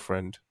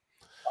girlfriend.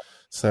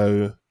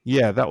 So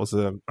yeah, that was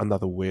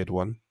another weird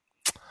one.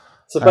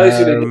 So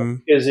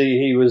basically, because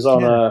he was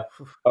on a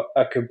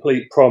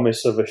complete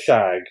promise of a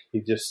shag,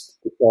 he just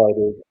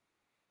decided.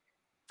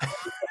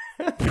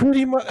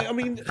 Pretty much. I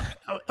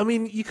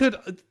mean, you could.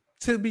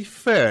 To be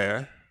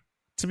fair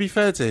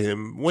to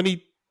him,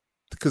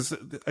 because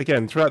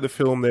again, throughout the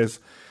film, there's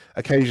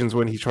occasions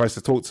when he tries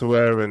to talk to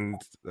her,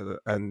 and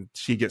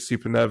she gets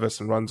super nervous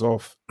and runs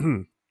off,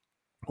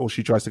 or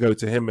she tries to go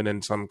to him, and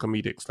then some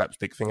comedic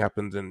slapstick thing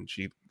happens, and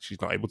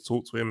she's not able to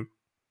talk to him.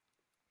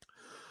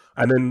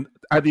 And then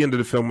at the end of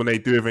the film, when they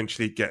do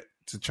eventually get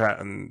to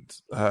chat and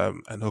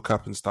hook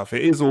up and stuff,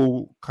 it is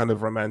all kind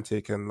of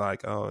romantic and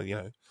like, he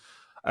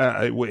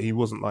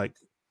wasn't like,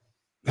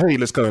 "Hey,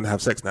 let's go and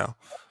have sex now."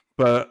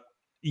 But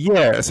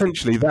yeah,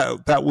 essentially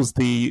that was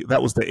the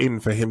in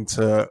for him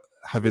to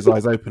have his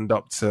eyes opened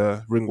up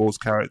to Ringwald's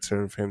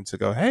character, and for him to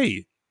go,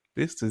 "Hey,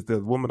 this is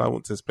the woman I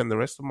want to spend the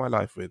rest of my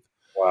life with."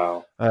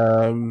 Wow.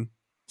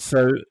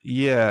 So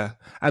yeah,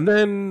 and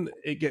then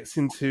it gets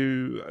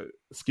into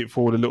skip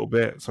forward a little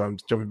bit. So I'm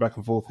jumping back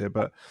and forth here,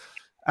 but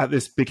at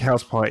this big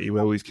house party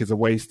where all these kids are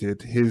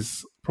wasted,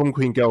 his prom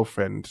queen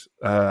girlfriend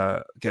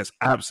gets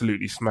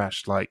absolutely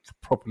smashed, like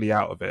properly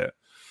out of it,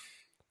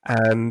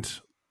 and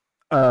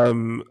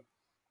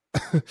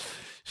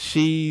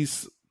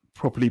she's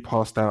properly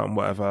passed out and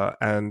whatever.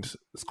 And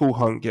School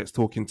Hunk gets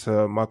talking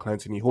to Michael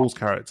Anthony Hall's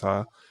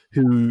character,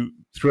 who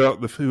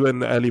in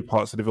the early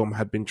parts of the film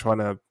had been trying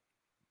to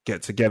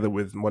get together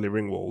with Molly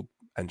Ringwald,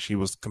 and she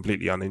was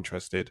completely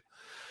uninterested.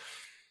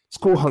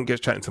 School Hunk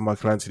gets chatting to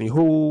Michael Anthony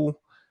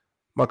Hall.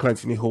 Michael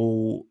Anthony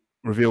Hall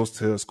reveals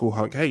to School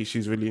Hunk, hey,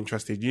 she's really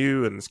interested in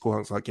you. And the School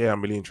Hunk's like, yeah,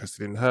 I'm really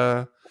interested in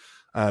her.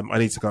 I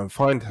need to go and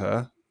find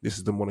her. This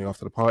is the morning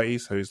after the party.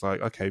 So he's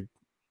like, okay.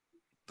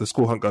 The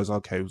School Hunk goes,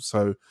 okay,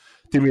 so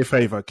do me a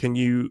favor. Can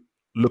you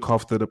look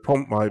after the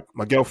prom,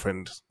 my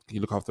girlfriend? Can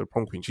you look after the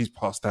prom queen? She's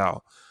passed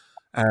out.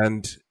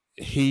 And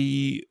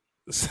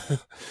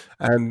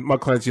and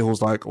Michael Anthony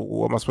Hall's like, oh,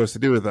 what am I supposed to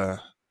do with her?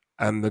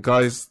 And the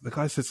guy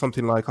said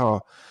something like,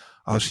 oh,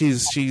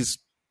 she's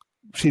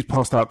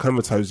passed out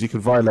comatose. You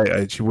could violate her,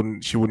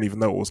 and she wouldn't even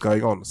know what was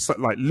going on. So,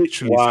 like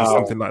literally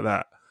something like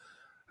that.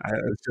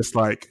 And it's just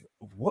like,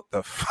 what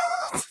the fuck?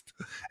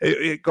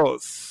 It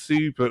got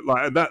super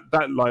like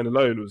that line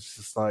alone was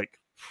just like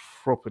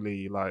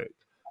properly like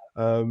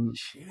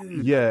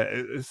yeah,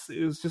 it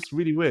was just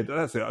really weird.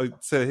 That's it.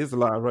 So here's the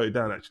line I wrote it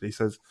down actually. It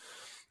says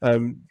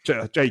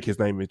Jake, his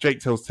name is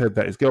Jake, tells Ted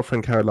that his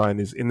girlfriend Caroline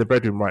is in the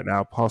bedroom right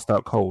now, passed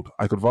out cold.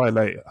 I could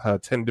violate her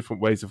 10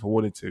 different ways if I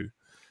wanted to.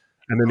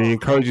 And then he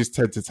encourages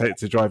Ted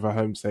to drive her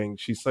home, saying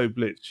she's so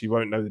blitzed she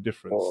won't know the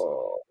difference.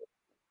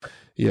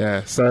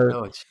 Yeah,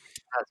 so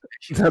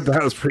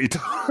that was pretty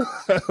dark.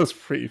 That was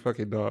pretty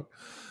fucking dark.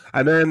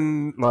 And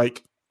then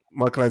like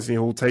Michael Anthony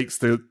Hall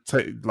jumps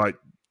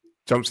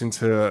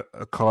into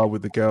a car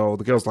with the girl.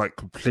 The girl's like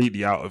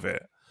completely out of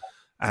it.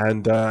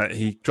 And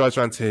he drives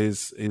around to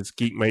his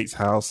geek mate's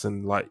house,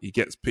 and like he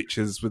gets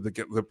pictures with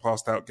the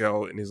passed out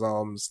girl in his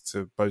arms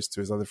to boast to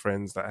his other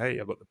friends that, hey,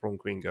 I got the prom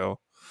queen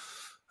girl.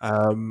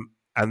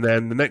 And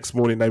then the next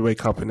morning they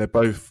wake up and they're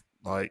both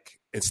like,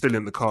 it's still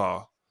in the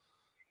car.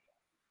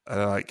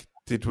 Like,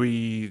 did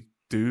we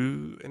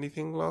do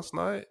anything last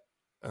night?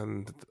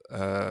 And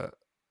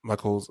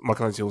Michael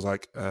Anthony was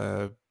like,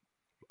 I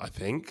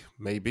think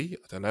maybe,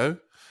 I don't know.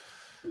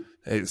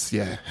 It's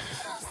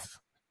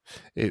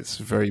it's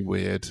very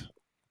weird,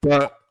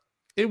 but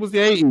it was the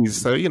 80s,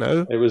 so you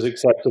know it was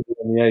acceptable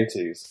in the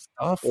 80s.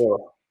 Stuff,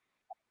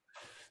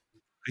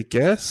 I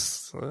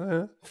guess.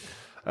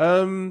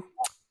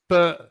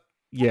 But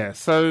yeah,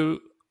 so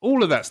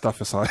all of that stuff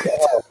aside,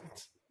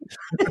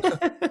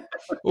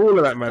 all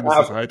of that madness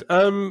aside,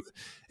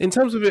 in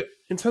terms of it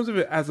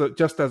as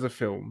a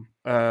film,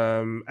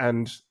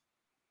 and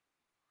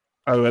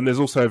there's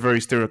also a very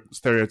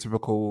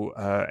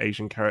stereotypical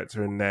Asian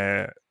character in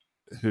there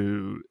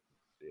who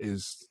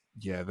is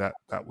that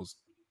was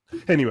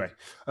anyway.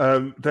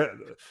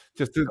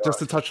 Just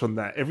to touch on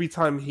that, every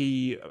time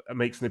he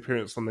makes an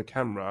appearance on the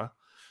camera,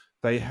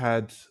 they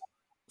had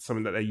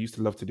something that they used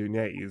to love to do in the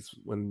 80s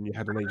when you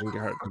had an Asian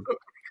character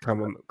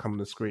come on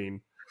the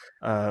screen.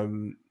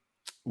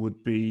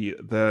 Would be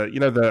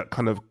the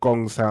kind of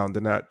gong sound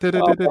and that.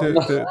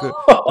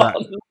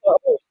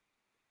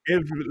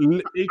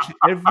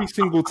 Every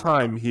single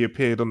time he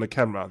appeared on the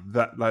camera,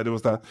 that like there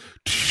was that.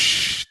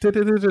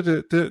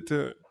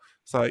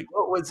 It's like,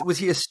 was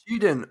he a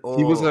student or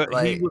he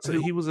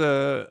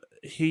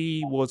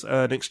was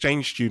an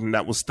exchange student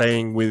that was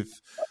staying with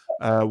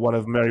one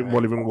of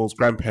Molly Ringwald's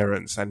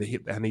grandparents, and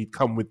he'd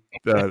come with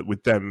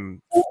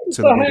them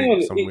to the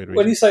wedding.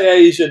 When you say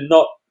Asian,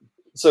 not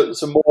so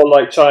more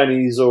like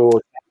Chinese or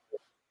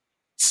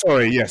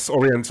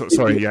Oriental.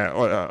 Sorry, yeah,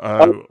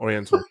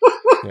 Oriental.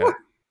 Yeah.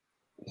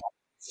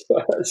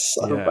 That's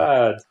so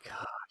bad.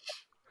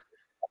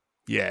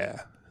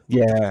 Yeah.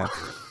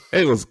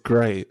 It was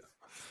great.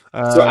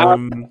 So out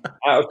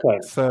of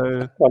 10.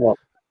 So come on.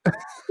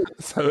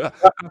 So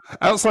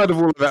outside of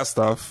all of that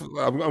stuff,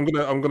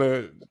 I'm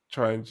gonna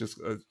try and just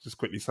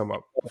quickly sum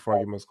up before I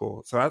give my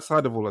score. So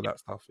outside of all of that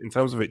stuff, in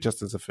terms of it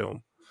just as a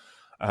film,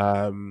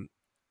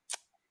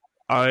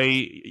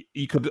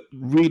 you could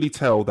really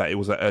tell that it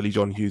was an early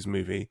John Hughes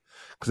movie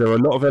because there were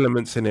a lot of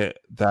elements in it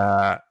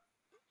that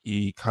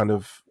he kind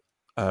of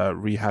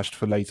rehashed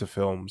for later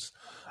films,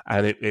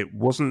 and it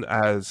wasn't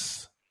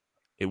as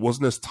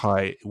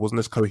tight, it wasn't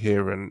as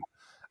coherent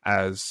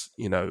as,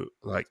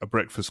 like A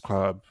Breakfast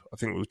Club, I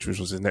think, which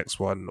was his next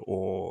one,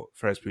 or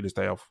Ferris Bueller's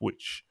Day Off,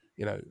 which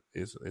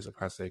is a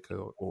classic,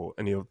 or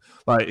any of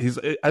like his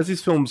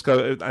films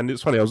go. And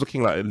it's funny, I was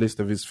looking at a list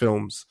of his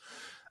films,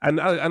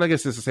 and I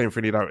guess it's the same for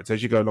any director.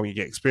 As you go along, you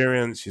get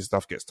experience, your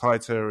stuff gets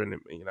tighter, and it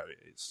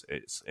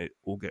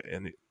will get,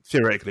 and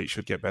theoretically it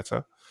should get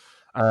better.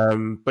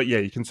 But yeah,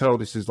 you can tell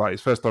this is like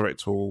his first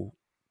directorial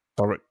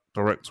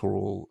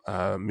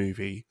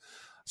movie.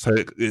 So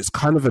it's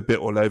kind of a bit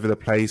all over the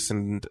place,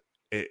 and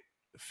it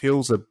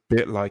feels a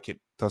bit like it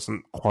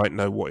doesn't quite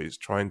know what it's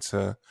trying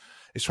to.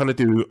 It's trying to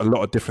do a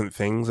lot of different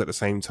things at the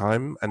same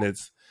time, and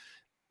it's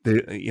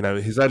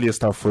his earlier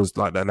stuff was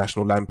like the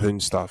National Lampoon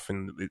stuff,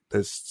 and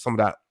there's some of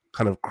that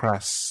kind of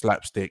crass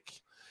slapstick,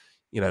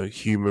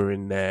 humor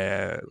in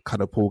there,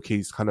 kind of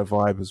Porky's kind of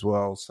vibe as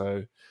well.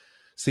 So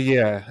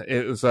yeah,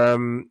 it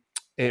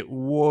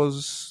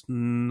was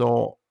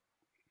not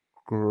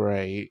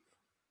great.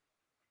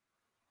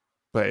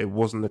 But it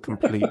wasn't a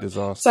complete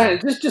disaster. So,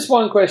 just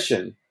one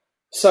question.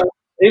 So,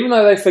 even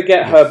though they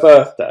forget her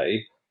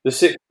birthday, the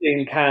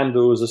 16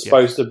 candles are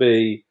supposed to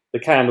be the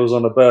candles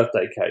on a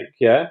birthday cake,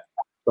 yeah?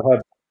 For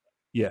her.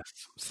 Yes.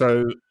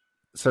 So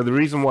So the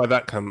reason why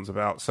that comes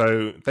about,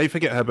 so they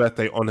forget her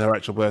birthday on her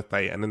actual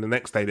birthday, and then the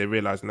next day they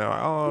realise, now,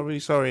 oh, I'm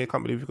really sorry, I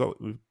can't believe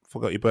we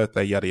forgot your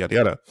birthday, yada yada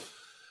yada.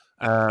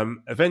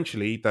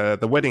 Eventually,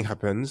 the wedding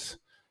happens,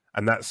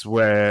 and that's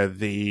where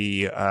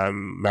the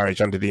marriage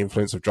under the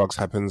influence of drugs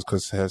happens,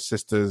 because her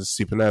sister's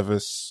super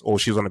nervous, or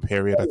she's on a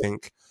period, I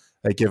think.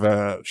 They give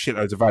her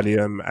shitloads of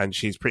Valium, and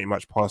she's pretty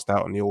much passed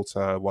out on the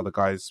altar while the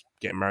guy's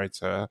getting married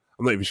to her.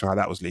 I'm not even sure how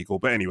that was legal,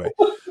 but anyway.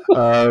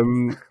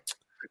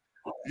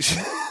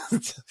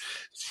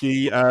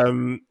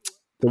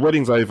 The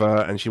wedding's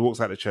over and she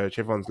walks out of church,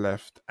 everyone's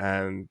left,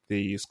 and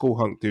the school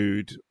hunk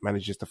dude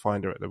manages to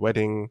find her at the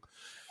wedding,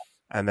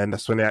 and then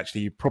that's when they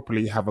actually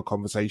properly have a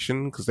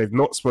conversation, because they've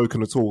not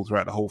spoken at all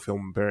throughout the whole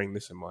film, bearing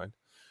this in mind.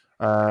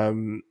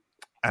 And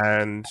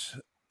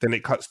then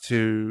it cuts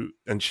to,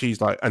 and she's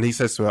like, and he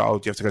says to her, oh,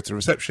 do you have to go to the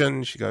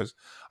reception? She goes,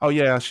 oh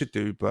yeah, I should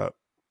do, but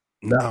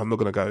no, I'm not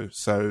going to go.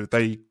 So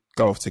they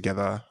go off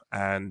together,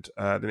 and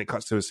then it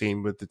cuts to a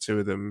scene with the two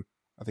of them,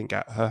 I think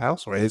at her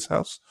house or at his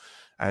house,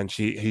 and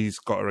he's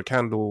got her a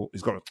candle.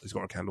 He's got a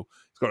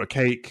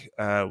cake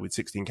with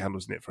 16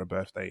 candles in it for her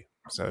birthday.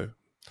 So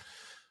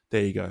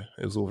there you go.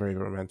 It was all very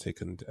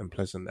romantic and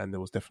pleasant, and there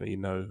was definitely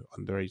no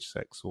underage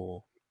sex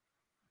or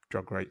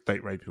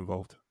date rape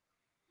involved.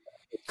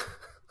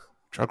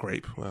 Drug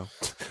rape, well.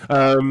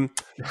 So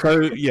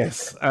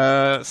yes,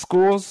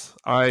 scores.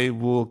 I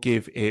will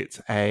give it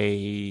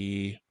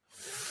a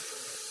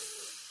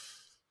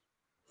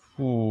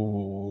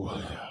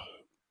 4.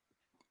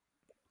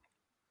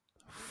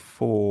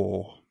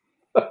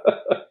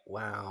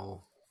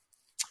 Wow.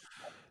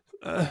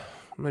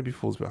 Maybe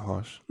 4's a bit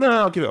harsh. No,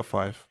 I'll give it a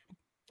 5.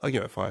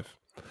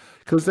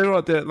 Because there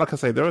are, like I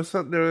say, there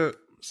are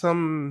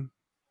some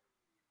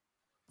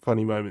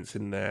funny moments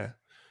in there.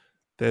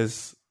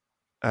 It's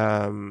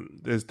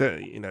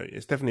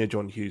definitely a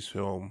John Hughes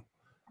film.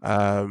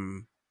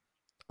 I'm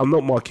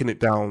not marking it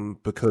down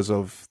because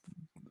of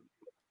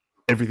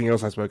everything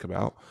else I spoke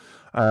about.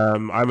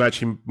 I'm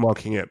actually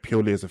marking it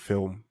purely as a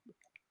film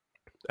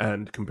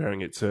and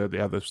comparing it to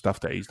the other stuff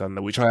that he's done,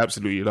 which I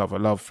absolutely love. I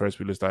love Ferris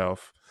Bueller's Day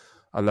Off.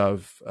 I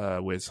love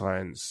Weird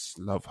Science.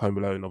 Love Home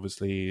Alone,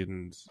 obviously,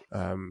 and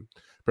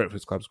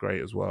Breakfast Club's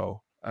great as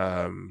well.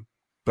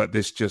 But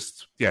this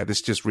just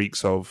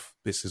reeks of,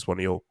 this is one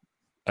of your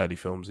early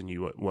films, and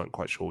you weren't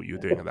quite sure what you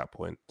were doing at that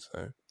point.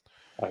 So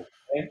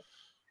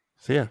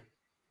yeah.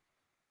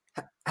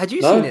 Had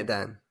you seen it,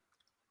 Dan?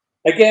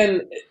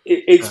 Again,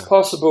 it's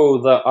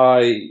possible that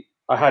I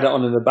had it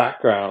on in the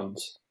background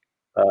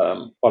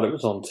while it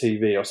was on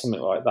TV or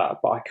something like that,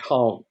 but I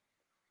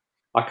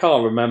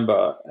can't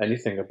remember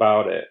anything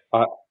about it.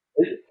 Go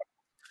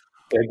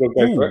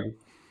for it.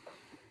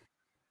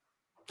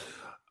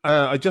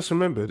 I just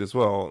remembered as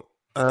well.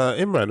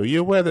 Imran, are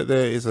you aware that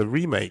there is a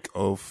remake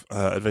of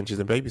Adventures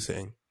in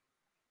Babysitting?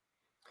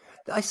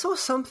 I saw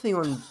something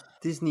on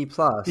Disney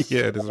Plus.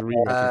 Yeah, there's a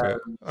remake of it.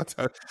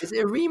 Is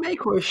it a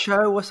remake or a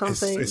show or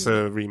something? It's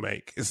a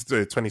remake. It's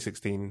the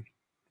 2016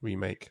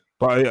 remake.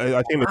 But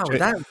I think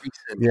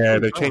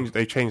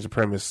they changed the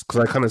premise,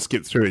 because I kind of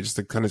skipped through it just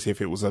to kind of see if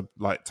it was a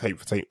tape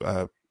for tape,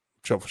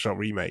 shot for shot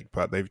remake.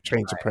 But they've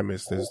changed the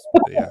premise.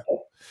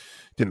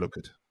 Didn't look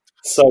good.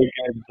 So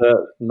good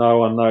that no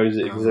one knows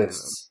it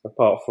exists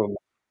apart from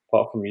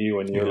you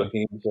when you're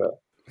looking into it.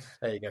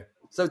 There you go.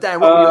 So Dan,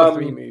 what were your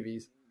 3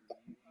 movies?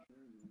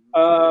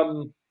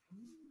 God,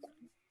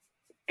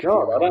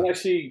 I don't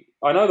actually.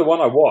 I know the one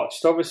I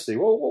watched, obviously.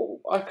 Well,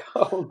 I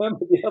can't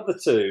remember the other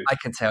 2. I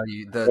can tell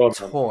you the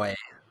toy.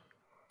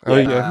 Oh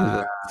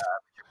yeah,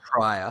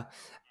 Pryor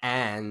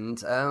and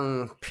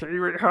Pee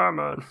Wee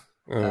Herman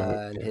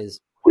and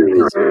his Pee Wee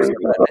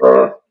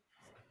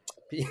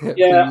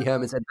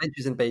Herman's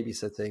Adventures in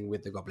Babysitting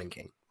with the Goblin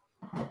King.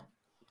 I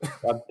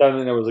don't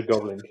think there was a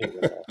Goblin King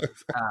in there.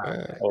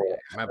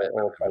 My bad.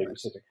 Or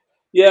babysitting.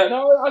 Yeah, no,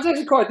 I was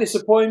actually quite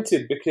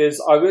disappointed,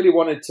 because I really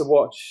wanted to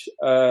watch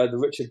the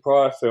Richard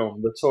Pryor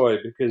film, The Toy,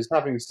 because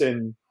having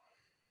seen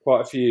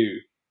quite a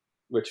few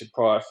Richard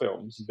Pryor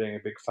films and being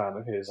a big fan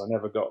of his, I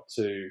never got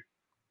to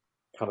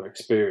kind of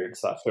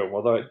experience that film,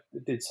 although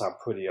it did sound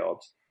pretty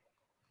odd.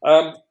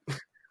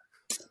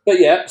 But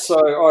yeah, so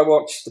I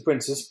watched The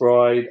Princess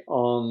Bride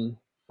on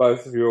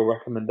both of your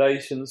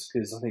recommendations,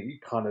 because I think you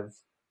kind of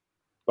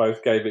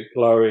both gave it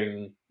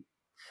glowing.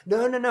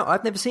 No,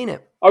 I've never seen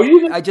it. Oh,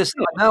 you? I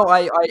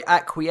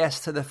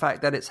acquiesce to the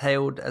fact that it's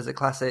hailed as a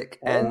classic,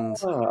 and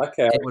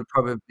it would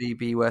probably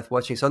be worth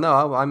watching. So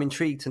no, I'm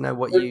intrigued to know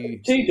what you.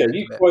 TJ,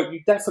 you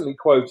definitely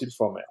quoted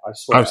from it. I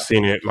swear. I've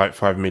seen it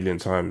 5 million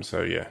times.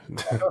 So yeah.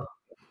 Okay,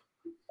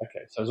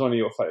 so it's one of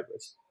your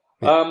favourites.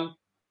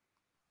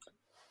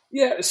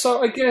 Yeah.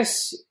 So I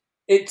guess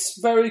it's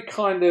very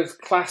kind of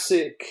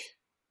classic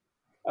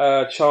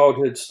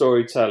childhood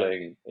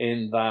storytelling,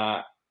 in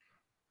that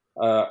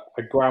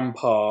a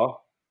grandpa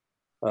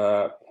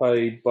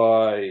played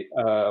by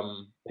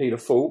Peter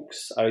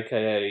Falks,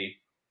 aka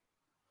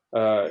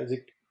is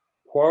it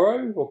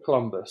Poirot or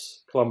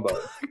Columbus? Columbo.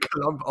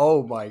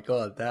 Oh my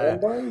god,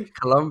 that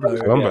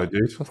Columbo,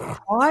 dude.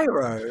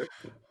 Poirot.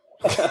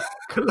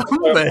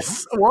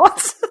 Columbus.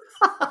 What?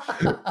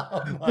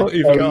 Oh my Not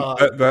even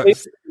God.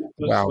 that's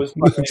wow. Was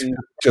playing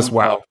Just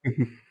wow.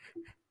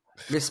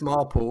 Miss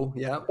Marple,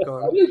 yeah, go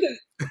on.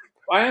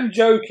 I am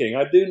joking.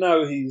 I do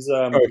know he's.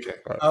 Okay.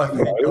 Right. Oh,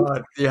 thank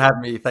God. You had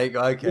me. Thank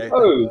God. Okay.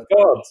 Oh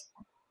God!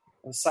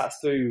 I sat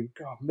through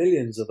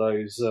millions of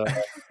those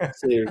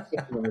series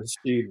when I was a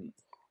student.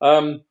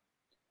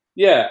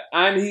 Yeah,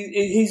 and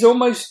he's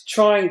almost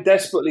trying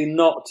desperately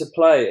not to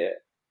play it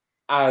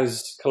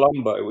as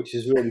Columbo, which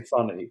is really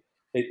funny.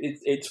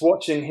 It's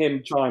watching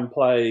him try and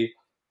play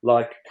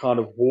like kind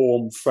of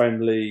warm,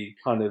 friendly,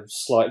 kind of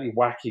slightly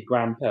wacky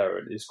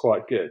grandparent is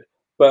quite good.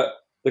 But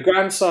the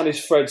grandson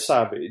is Fred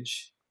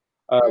Savage,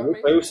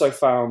 which I also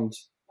found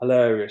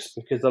hilarious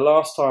because the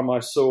last time I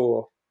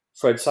saw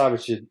Fred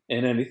Savage in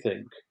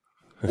anything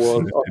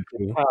was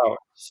Austin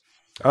Powers.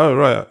 Oh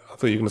right, I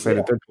thought you were going to say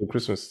the Deadpool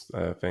Christmas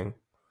thing.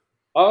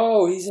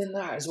 Oh, he's in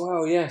that as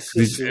well. Yes,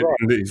 you're right.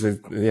 He's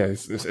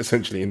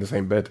essentially in the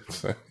same bed.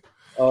 So.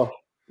 Oh,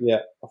 yeah,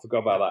 I forgot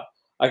about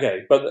that.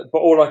 Okay, but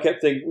all I kept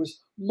thinking was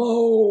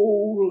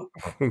mole,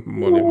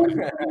 mole.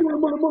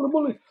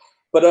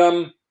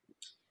 But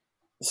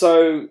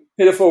so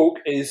Peter Falk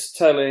is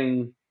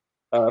telling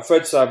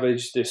Fred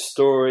Savage this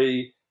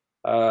story.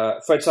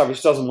 Fred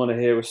Savage doesn't want to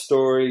hear a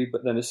story,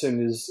 but then as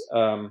soon as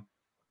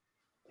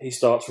he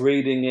starts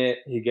reading it,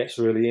 he gets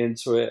really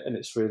into it, and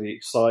it's really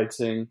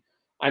exciting.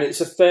 And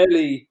it's a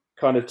fairly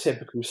kind of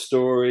typical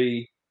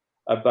story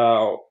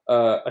about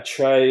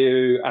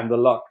Atreyu and the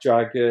Luck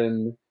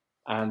Dragon,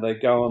 and they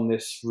go on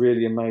this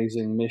really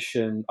amazing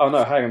mission. Oh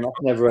no, hang on,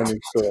 that's never ending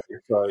story.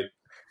 Sorry,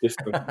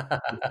 different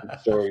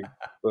story.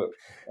 But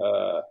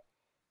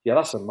yeah,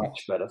 that's a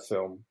much better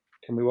film.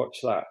 Can we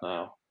watch that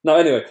now? No,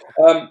 anyway.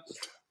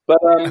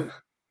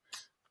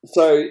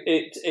 So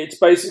it's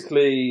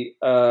basically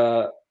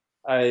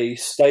a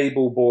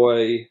stable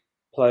boy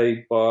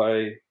played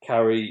by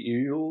Cary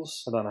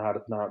Elwes. I don't know how to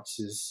pronounce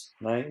his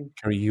name.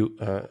 Cary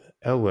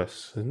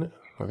Elwes, isn't it?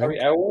 Cary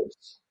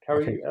Elwes?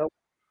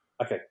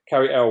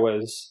 Cary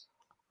Elwes,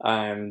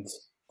 and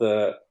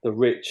the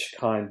rich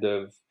kind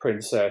of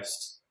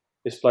princess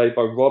is played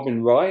by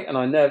Robin Wright, and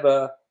I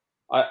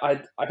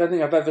don't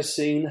think I've ever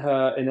seen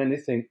her in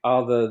anything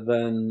other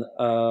than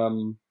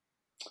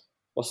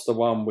what's the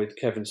one with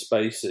Kevin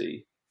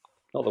Spacey?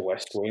 Not The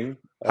West Wing.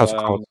 House of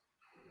Cards.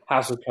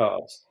 House of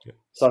Cards. Yeah.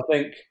 So I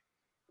think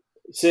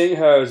seeing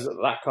her as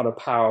that kind of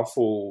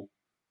powerful,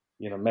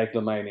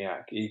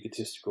 megalomaniac,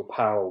 egotistical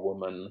power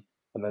woman,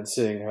 and then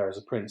seeing her as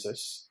a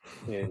princess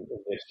in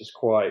this just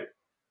quite,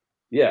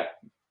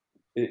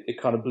 it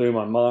kind of blew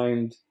my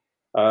mind.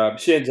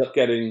 She ends up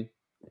getting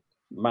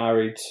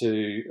married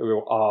to a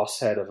real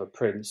arsehead of a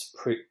prince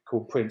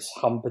called Prince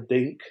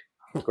Humperdinck.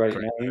 Great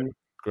name.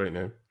 Great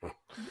name.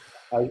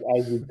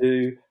 As you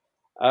do.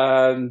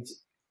 And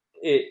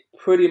it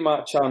pretty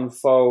much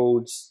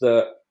unfolds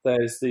that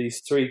there's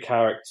these three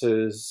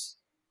characters,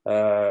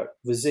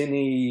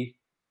 Vizzini,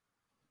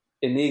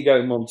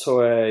 Inigo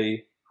Montoya,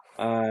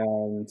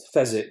 and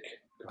Fezzik.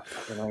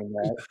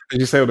 Did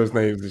you say all those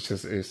names?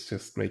 It's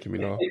just making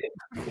me laugh.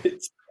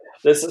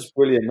 They're such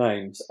brilliant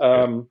names.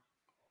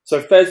 So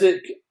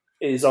Fezzik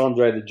is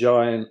Andre the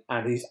Giant,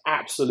 and he's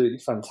absolutely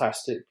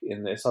fantastic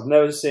in this. I've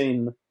never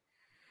seen,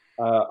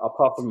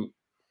 apart from,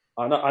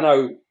 I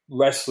know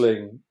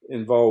wrestling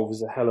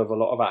involves a hell of a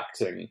lot of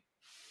acting,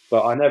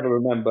 but I never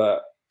remember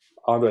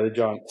Andre the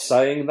Giant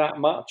saying that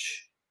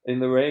much in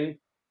the ring.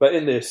 But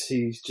in this,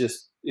 he's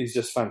just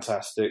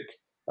fantastic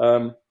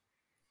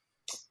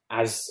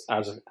as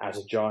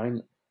a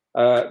giant.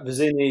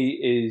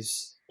 Vizzini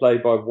is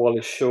played by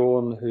Wallace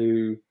Shawn,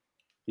 who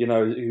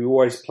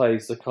always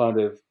plays the kind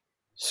of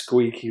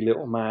squeaky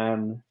little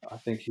man. I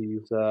think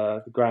he's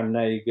the Grand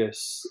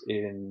Nagus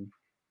in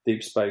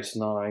Deep Space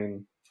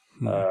Nine,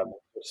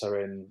 also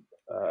in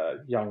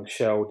Young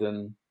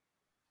Sheldon,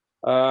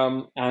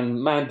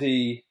 and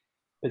Mandy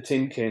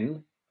Patinkin,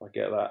 if I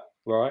get that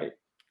right,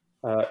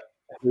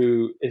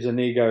 who is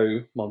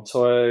Inigo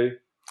Montoya.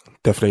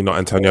 Definitely not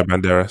Antonio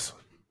Banderas.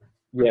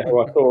 Yeah,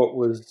 who I thought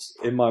was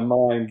in my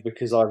mind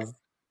because I've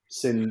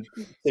seen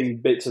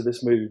bits of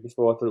this movie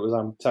before. I thought it was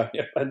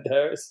Antonio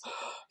Banderas.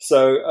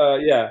 So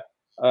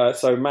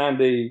so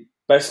Mandy,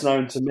 best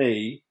known to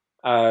me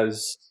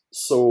as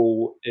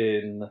Saul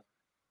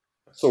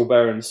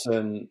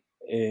Berenson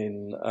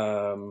in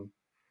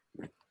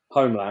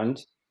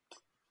Homeland,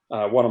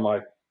 one of my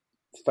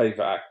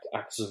favourite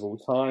actors of all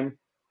time.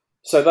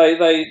 So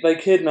they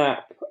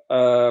kidnap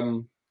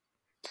the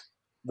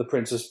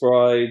Princess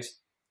Bride.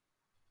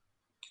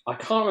 I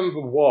can't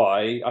remember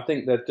why. I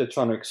think they're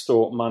trying to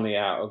extort money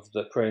out of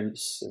the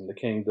prince in the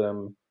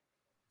kingdom.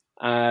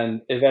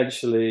 And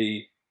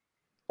eventually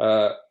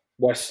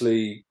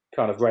Wesley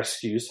kind of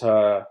rescues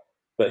her,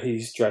 but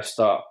he's dressed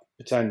up,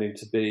 pretending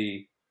to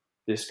be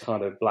this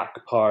kind of black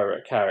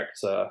pirate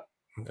character.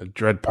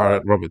 Dread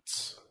Pirate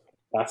Roberts.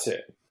 That's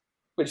it.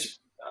 Which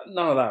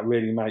none of that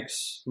really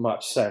makes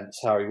much sense,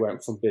 how he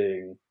went from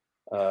being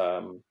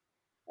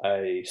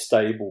a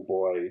stable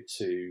boy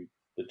to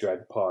the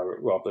Dread Pirate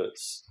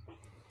Roberts.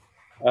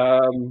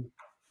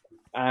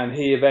 And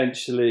he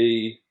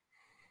eventually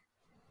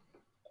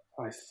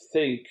I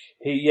think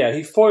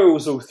he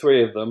foils all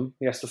three of them.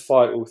 He has to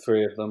fight all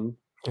three of them.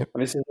 Yep.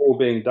 And this is all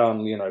being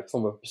done,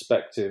 from a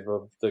perspective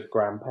of the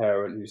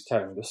grandparent who's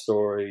telling the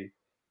story.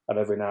 And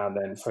every now and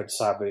then Fred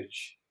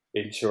Savage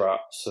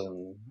interrupts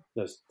and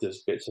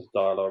there's bits of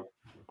dialogue.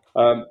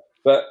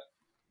 But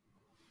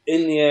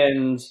in the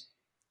end,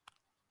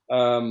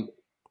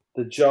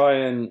 the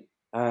Giant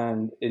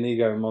and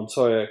Inigo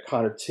Montoya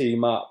kind of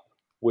team up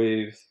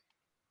with,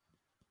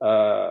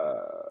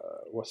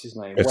 what's his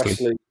name?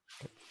 Wesley.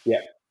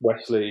 Yeah,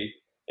 Wesley,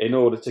 in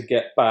order to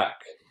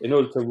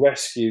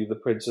rescue the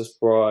Princess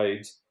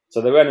Bride. So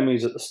they're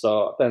enemies at the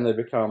start, then they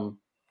become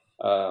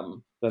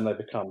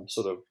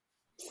sort of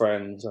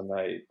friends, and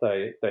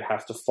they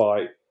have to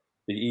fight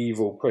the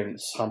evil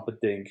Prince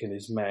Humperdinck and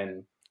his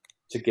men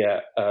to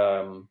get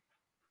her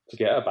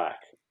back.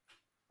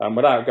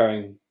 Without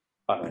going,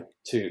 I don't know,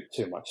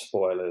 too much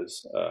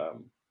spoilers,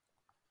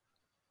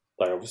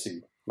 they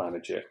obviously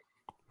manage it.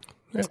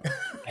 Yeah.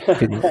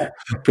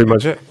 Pretty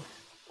much it.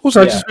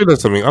 Also, I just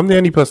realised something. I'm the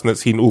only person that's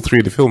seen all three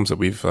of the films that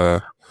we've...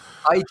 I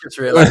just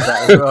realised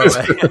that as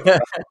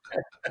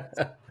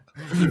well.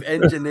 You've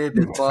engineered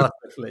this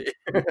masterfully.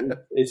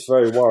 It's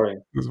very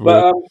worrying.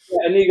 But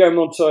Inigo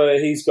Montoya,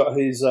 he's got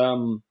his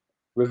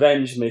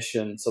revenge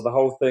mission. So the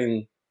whole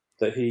thing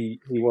that he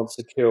wants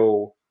to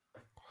kill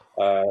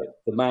the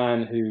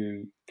man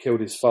who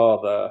killed his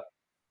father,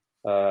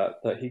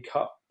 that he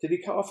cut... Did he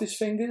cut off his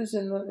fingers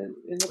in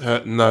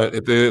the... No,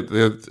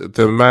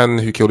 the man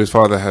who killed his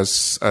father has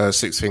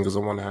 6 fingers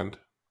on one hand.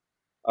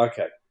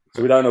 Okay.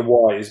 So we don't know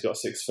why he's got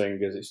 6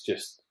 fingers. It's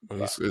just...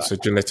 It's a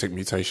genetic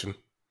mutation.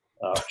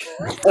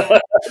 Okay.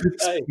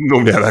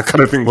 Normally how that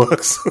kind of thing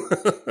works.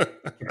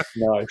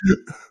 No.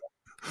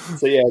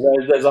 So yeah,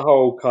 there's a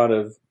whole kind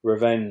of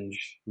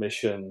revenge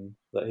mission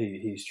that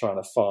he's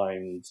trying to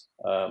find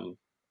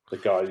the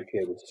guy who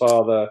killed his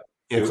father,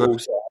 who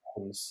also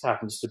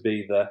happens to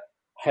be the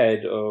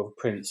head of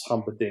Prince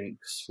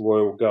Humperdinck's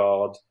Royal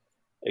Guard,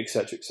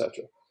 etc.,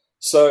 etc.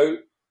 So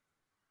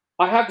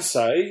I have to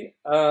say,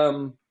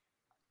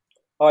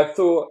 I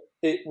thought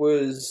it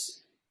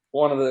was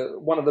one of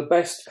the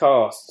best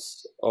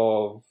casts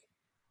of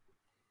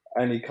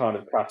any kind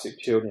of classic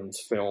children's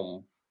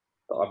film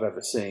that I've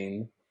ever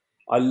seen.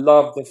 I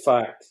love the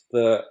fact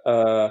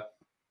that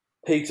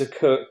Peter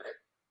Cook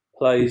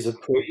plays a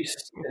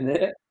priest in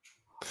it.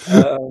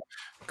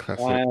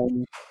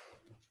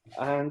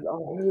 And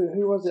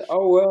who was it?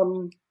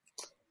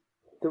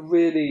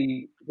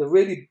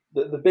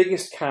 The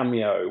biggest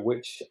cameo,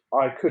 which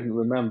I couldn't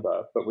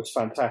remember but was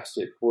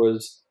fantastic,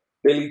 was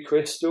Billy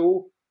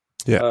Crystal.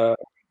 Yeah.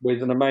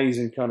 With an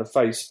amazing kind of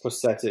face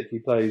prosthetic. He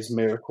plays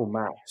Miracle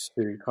Max,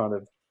 who kind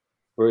of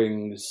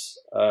brings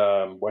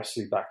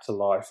Wesley back to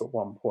life at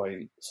one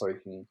point so he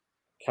can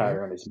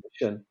carry on his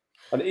mission.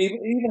 And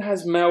even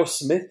has Mel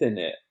Smith in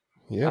it.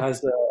 Yeah.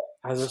 As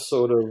a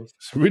sort of...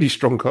 It's a really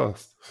strong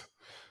cast.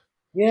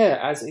 Yeah,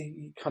 as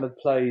he kind of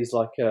plays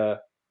like I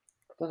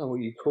don't know what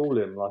you call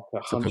him, like a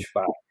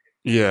hunchback.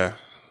 Yeah,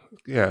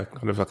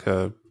 kind of like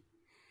a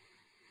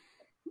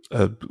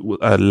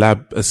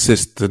lab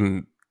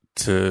assistant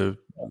to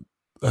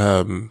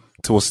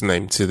what's the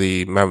name, to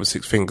the man with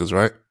 6 fingers,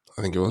 right?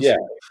 I think it was. Yeah,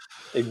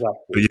 exactly.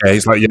 But yeah,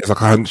 he's like a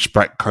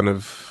hunchback kind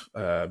of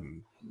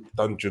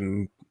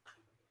dungeon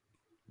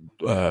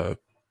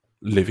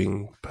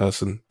living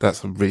person.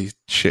 That's a really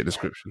shit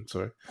description.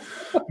 Sorry.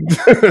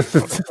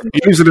 He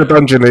lives in a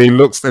dungeon and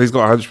he's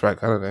got a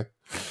hunchback. I don't know.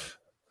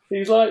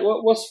 He's like,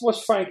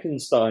 what's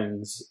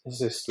Frankenstein's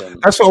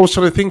assistant? That's what I was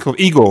trying to think of.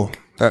 Igor.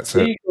 That's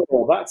it.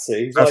 Igor, that's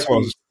it. He's that's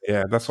what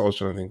that's what I was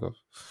trying to think of.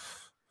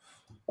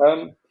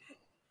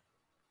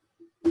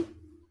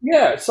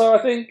 Yeah, so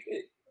I think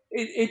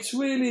it's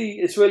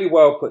really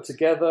well put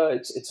together.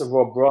 It's a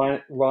Rob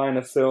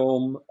Reiner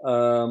film.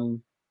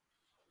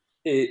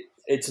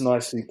 It's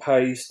nicely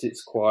paced.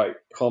 It's quite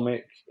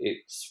comic.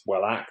 It's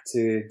well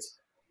acted.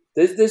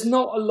 There's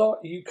not a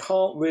lot you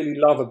can't really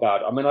love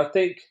about it. I mean, I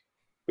think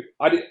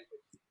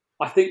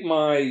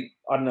my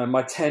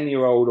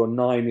 10-year-old or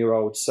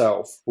 9-year-old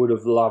self would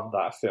have loved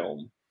that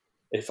film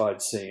if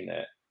I'd seen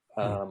it.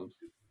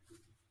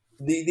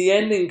 The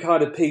ending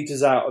kind of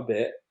peters out a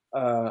bit.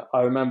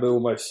 I remember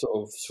almost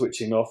sort of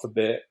switching off a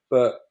bit,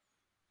 but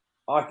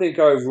I think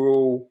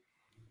overall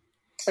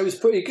it was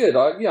pretty good.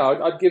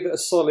 I'd give it a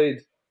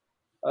solid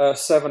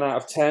 7 out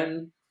of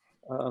 10.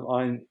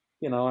 I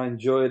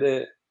enjoyed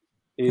it.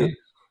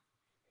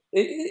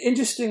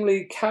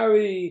 Interestingly,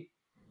 Carrie,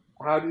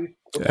 how do you...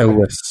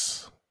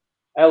 Elwes.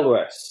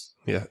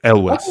 Yeah,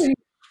 Elwes.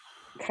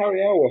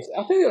 Carrie Elwes.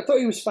 I thought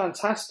he was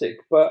fantastic,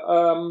 but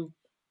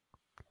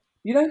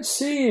you don't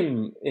see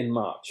him in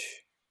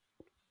much.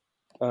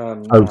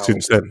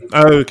 Since then.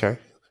 Oh, okay.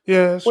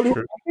 Yeah, that's true. I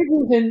think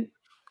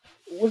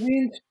was he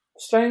in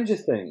Stranger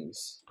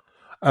Things?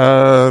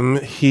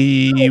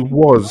 He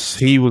was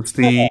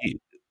the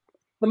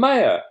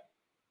mayor.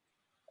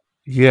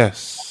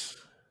 Yes,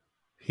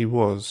 he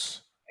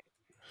was.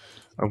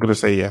 I'm going to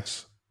say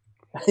yes.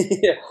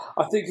 Yeah,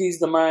 I think he's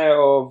the mayor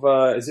of.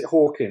 Is it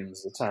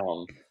Hawkins, the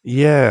town?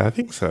 Yeah, I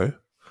think so.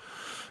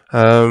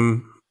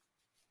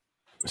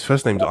 His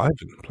first name's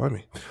Ivan.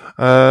 Blimey.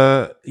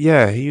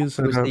 Yeah, he was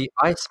the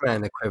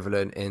Iceman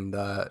equivalent in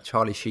the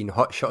Charlie Sheen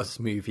Hot Shots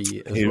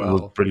movie as he well.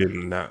 was brilliant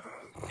in that.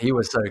 He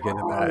was so good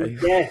in that.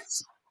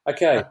 Yes.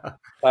 Okay,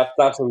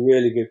 that's a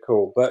really good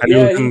call. But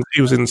And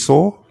he was in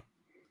Saw.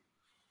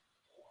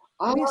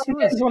 Oh, Yes, he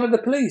he's was. one of the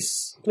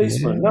policemen.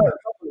 Yeah. No, not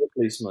one of the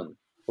policemen.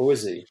 Or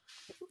is he?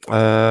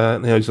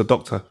 No, he's a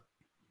doctor.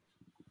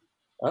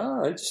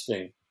 Ah,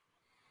 interesting.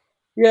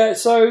 Yeah,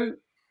 so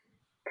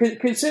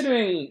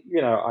considering,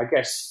 I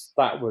guess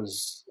that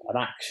was an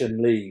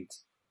action lead,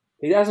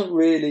 he hasn't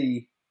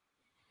really...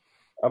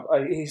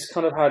 he's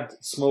kind of had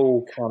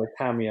small kind of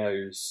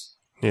cameos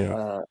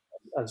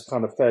as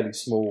kind of fairly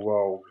small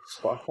roles,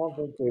 but I can't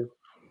think of...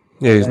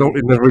 Yeah, he's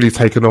never really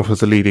taken off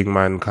as a leading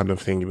man kind of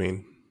thing, you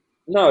mean?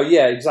 No,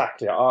 yeah,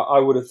 exactly. I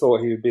would have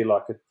thought he would be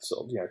like a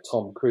sort of,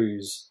 Tom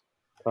Cruise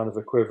kind of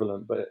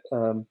equivalent, but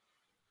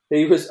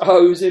he was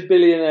in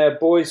Billionaire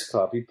Boys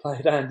Club. He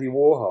played Andy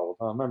Warhol.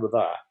 I remember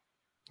that.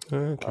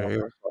 Okay.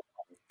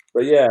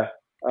 But yeah,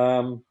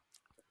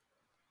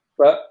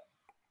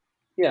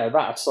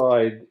 that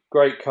aside,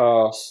 great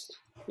cast,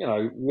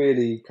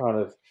 really kind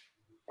of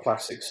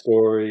classic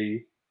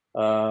story.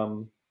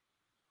 I'd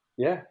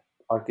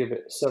give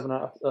it 7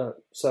 out of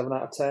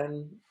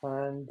 10,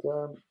 and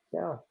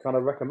kind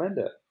of recommend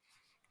it.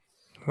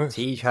 Nice.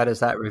 Tej, how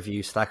does that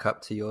review stack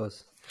up to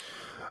yours?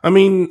 I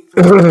mean,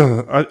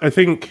 I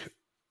think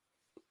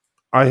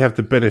I have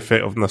the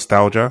benefit of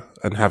nostalgia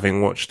and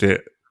having watched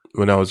it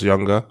when I was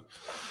younger.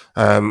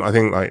 I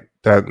think, like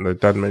Dad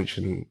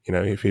mentioned,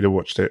 if he'd have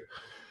watched it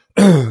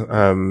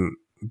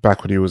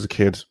back when he was a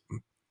kid,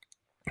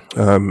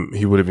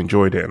 he would have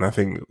enjoyed it, and I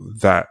think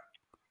that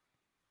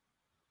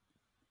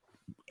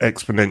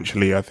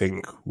exponentially, I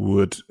think,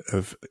 would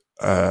have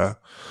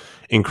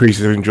increased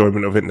his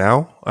enjoyment of it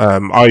now.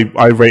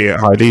 I rate it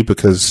highly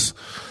because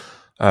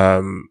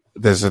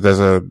there's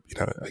a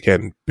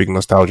again, big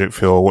nostalgic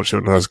feel. I watched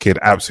it when I was a kid,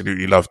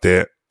 absolutely loved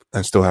it,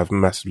 and still have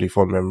massively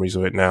fond memories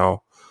of it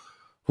now.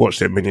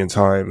 Watched it a million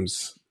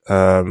times.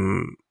 I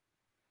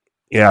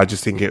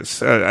just think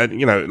it's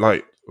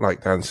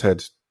like Dan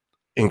said,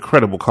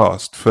 incredible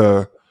cast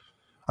for.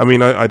 I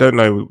mean, I don't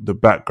know the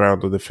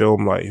background of the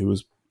film, like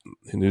who's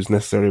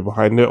necessarily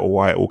behind it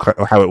or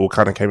how it all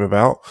kind of came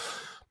about,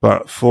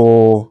 but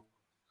for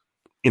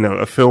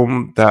a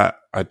film that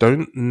I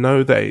don't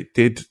know that it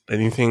did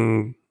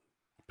anything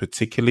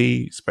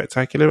particularly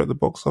spectacular at the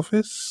box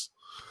office.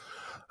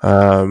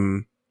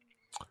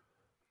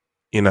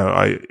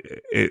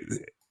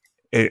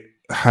 It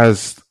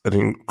has an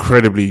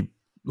incredibly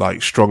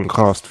strong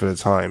cast for the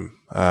time.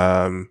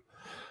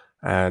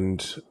 And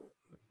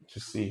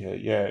just see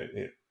here,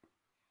 it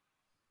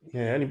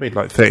only made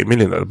 30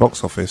 million at the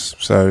box office.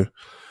 So,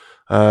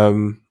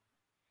 I've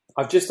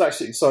just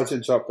actually, sorry to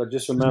interrupt, I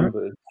just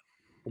remembered,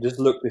 I just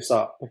looked this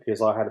up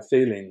because I had a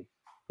feeling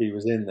he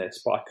was in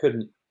this, but I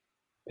couldn't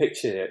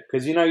picture it.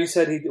 Because, you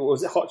said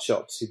was it Hot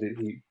Shots?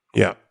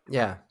 Yeah.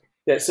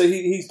 So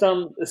he's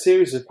done a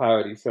series of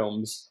parody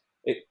films,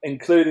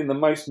 including the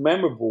most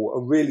memorable, a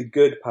really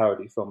good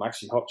parody film.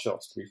 Actually, Hot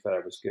Shots, to be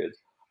fair, was good.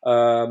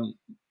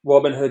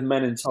 Robin Hood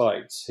Men in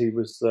Tights. He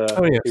was the...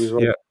 He was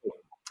Robin Hood.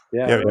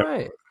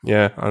 Right.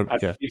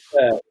 To be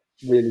fair,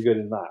 really good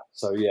in that.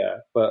 So yeah,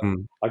 but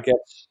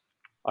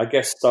I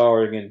guess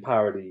starring in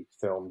parody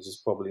films is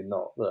probably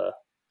not the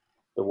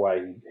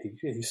way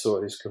he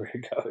saw his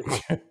career going.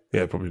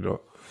 Yeah, probably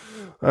not.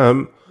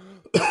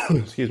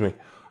 Excuse me,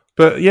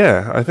 but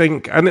yeah, I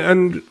think,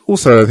 and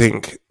also I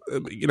think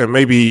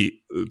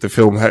maybe the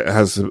film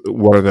has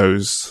one of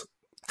those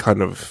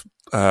kind of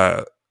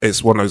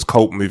it's one of those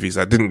cult movies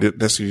that didn't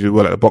necessarily do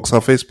well at the box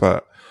office,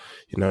 but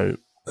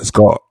it's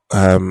got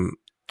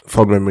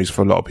fond memories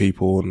for a lot of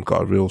people and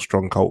got a real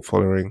strong cult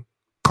following.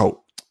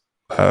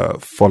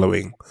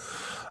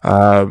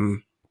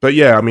 But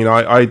yeah, I mean,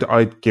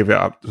 I'd give it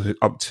up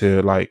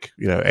to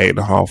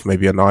 8.5,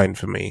 maybe a 9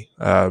 for me.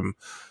 I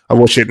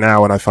watch it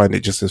now and I find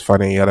it just as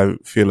funny. I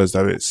don't feel as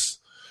though it's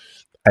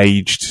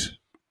aged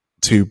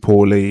too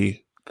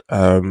poorly.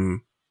 I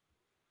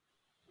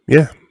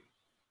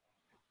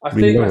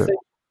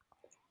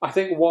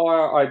think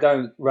why I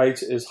don't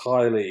rate it as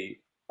highly,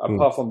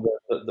 apart from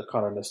the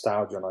kind of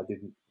nostalgia, and I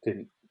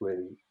didn't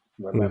really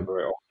remember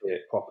it or see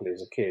it properly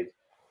as a kid,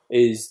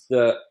 is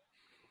that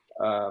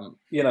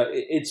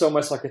it's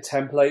almost like a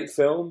template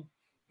film.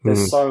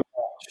 There's so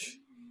much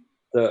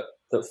that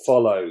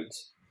followed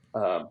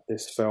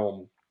this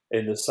film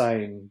in the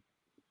same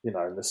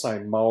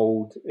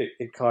mold.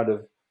 It kind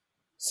of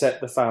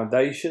set the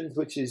foundations,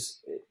 which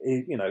is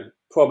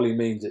probably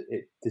means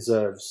it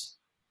deserves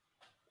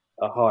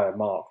a higher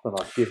mark than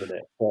I've given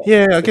it. But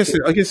I guess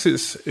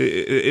it's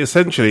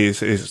essentially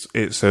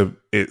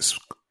it's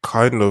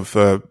kind of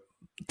a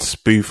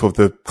spoof of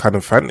the kind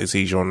of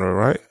fantasy genre,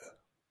 right?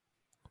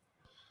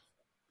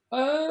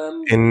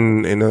 Not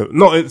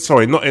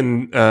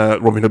in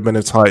Robin Hood Men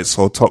in Tights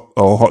or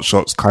Hot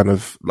Shots, kind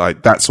of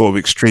like that sort of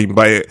extreme,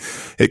 but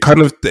it kind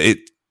of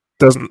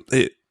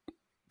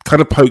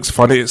pokes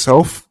fun at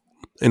itself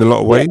in a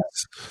lot of ways.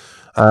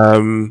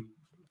 and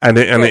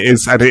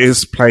it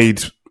is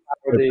played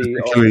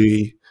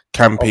particularly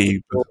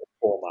campy.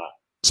 Format.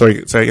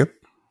 Sorry, say again.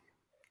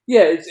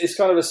 Yeah, it's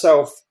kind of a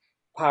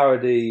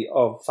self-parody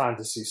of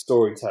fantasy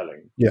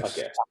storytelling. Yes.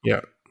 I guess.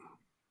 Yeah,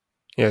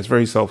 it's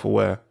very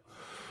self-aware.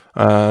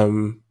 I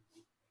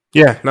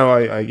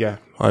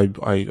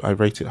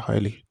rate it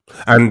highly,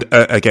 and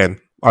again,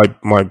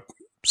 my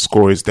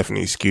score is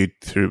definitely skewed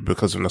through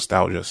because of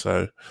nostalgia.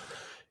 So,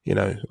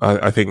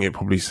 I think it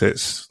probably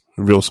sits.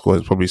 Real score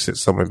probably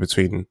sits somewhere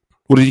between.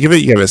 What did you give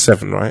it? You gave it a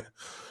 7, right?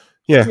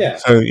 Yeah.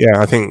 So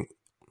I think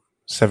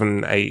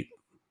 7, 8,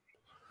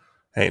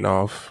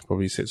 8.5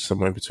 probably sits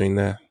somewhere between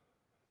there.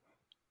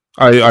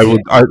 I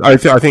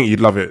think you'd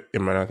love it,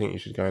 Imran. I think you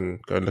should go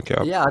and look it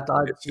up. Yeah, I'd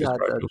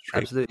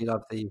absolutely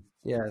love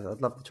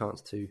I'd love the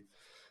chance to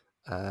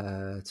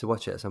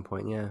watch it at some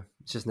point. Yeah,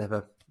 it's just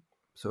never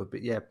sort of.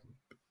 I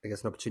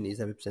guess an opportunity's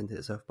never presented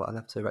itself, but I'll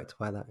have to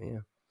rectify that.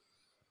 Yeah.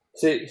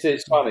 See,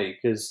 it's funny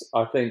because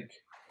I think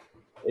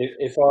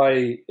if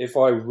I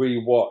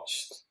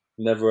rewatched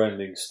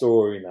Neverending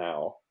Story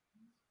now,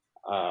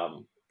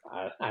 and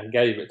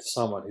gave it to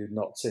someone who'd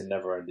not seen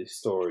Neverending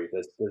Story,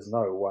 there's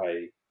no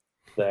way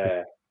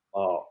their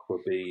mark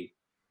would be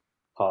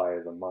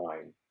higher than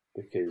mine,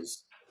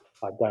 because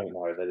I don't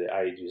know that it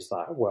ages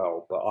that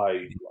well. But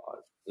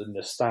the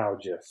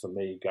nostalgia for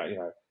me, going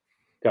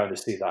to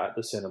see that at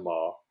the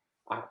cinema,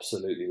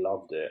 absolutely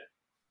loved it.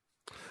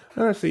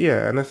 And I think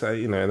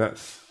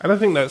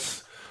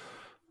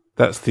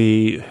that's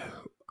the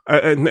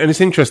and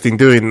it's interesting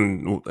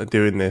doing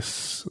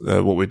this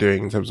what we're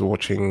doing in terms of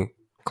watching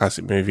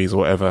classic movies or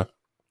whatever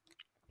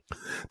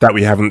that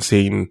we haven't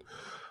seen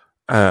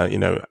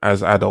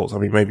as adults. I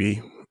mean,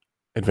 maybe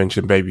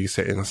Adventure in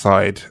Babysitting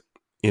aside,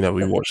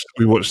 we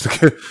watched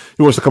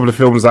a couple of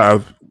films that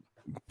are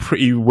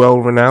pretty well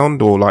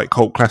renowned or like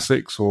cult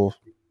classics or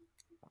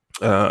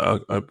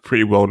are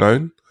pretty well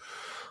known.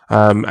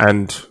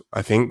 And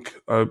I think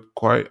are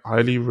quite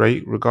highly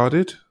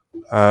regarded,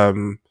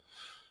 and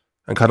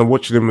kind of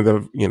watching them with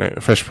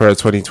a fresh pair of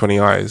 2020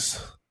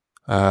 eyes,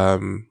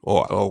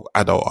 or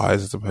adult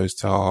eyes as opposed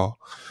to our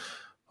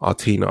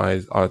teen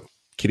eyes, our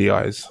kiddie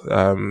eyes,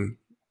 kind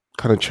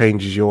of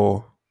changes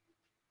your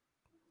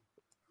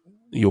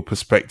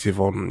perspective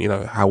on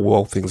how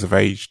well things have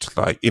aged.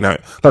 Like I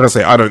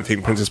say, I don't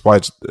think Princess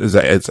Bride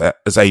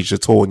has aged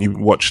at all. And you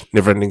watch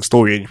Neverending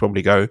Story and you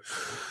probably go,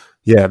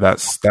 yeah,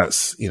 that's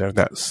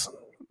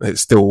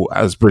it's still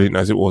as brilliant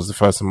as it was the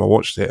first time I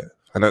watched it,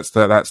 and that's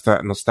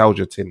that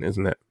nostalgia tint,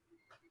 isn't it?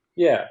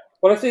 Yeah,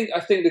 well, I think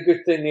the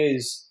good thing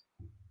is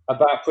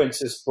about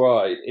Princess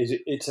Bride is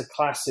it's a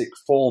classic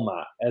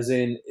format, as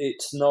in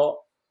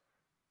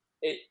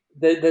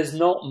there's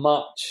not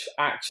much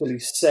actually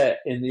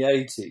set in the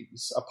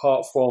 80s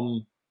apart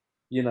from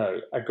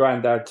a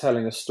granddad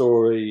telling a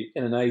story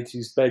in an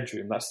 80s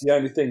bedroom. That's the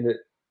only thing that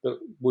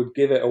would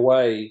give it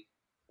away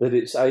that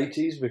it's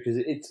 80s, because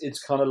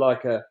it's kind of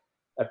like a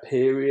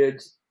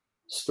period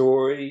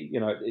story.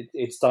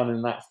 It's done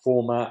in that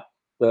format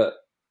that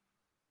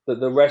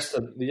the rest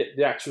of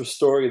the actual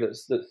story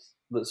that's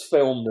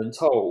filmed and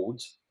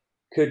told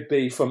could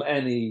be from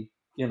any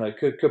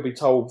could be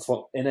told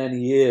from in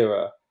any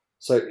era.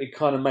 So it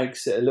kind of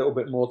makes it a little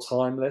bit more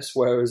timeless.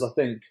 Whereas I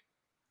think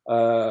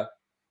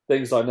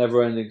things like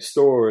Neverending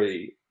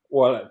Story,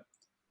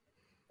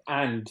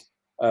 and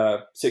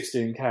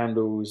 16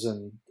 Candles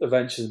and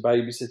Adventures in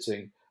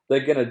Babysitting,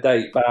 they're going to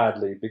date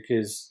badly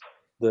because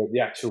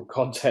the actual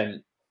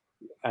content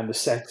and the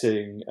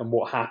setting and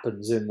what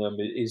happens in them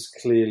is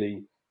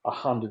clearly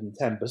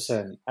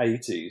 110%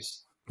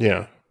 80s.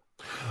 Yeah.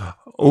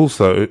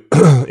 Also,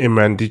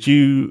 Imran, did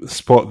you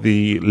spot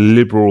the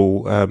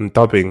liberal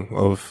dubbing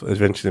of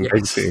Adventures in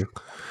Babysitting?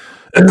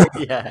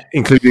 Yeah.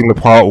 Including the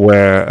part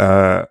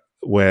where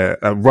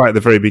right at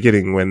the very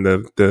beginning, when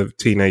the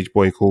teenage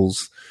boy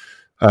calls,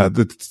 so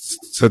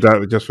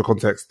that, just for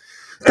context,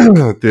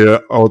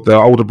 the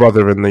older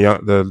brother and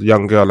the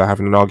young girl are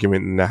having an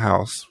argument in their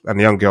house, and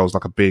the young girl's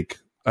like a big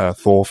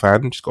Thor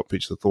fan. She's got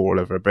pictures of Thor all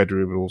over her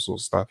bedroom and all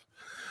sorts of stuff,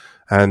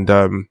 and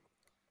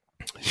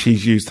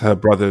she's used her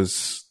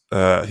brother's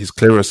his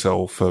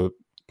Clearasil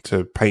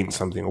to paint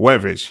something or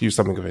whatever it is. She used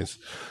something of his,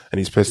 and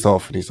he's pissed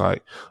off, and he's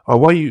like, "Oh,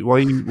 why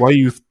are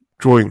you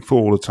drawing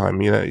Thor all the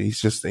time?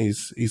 He's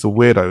a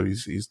weirdo.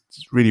 He's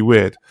really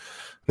weird."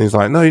 And he's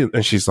like, "No,"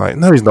 and she's like,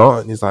 "No, he's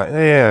not." And he's like,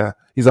 "Yeah,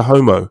 he's a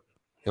homo."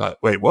 You're like,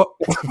 "Wait, what?"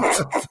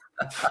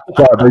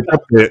 But they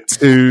dubbed it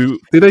to.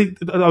 Did they?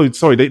 Oh,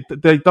 sorry.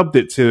 They dubbed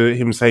it to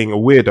him saying a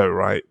weirdo,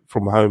 right,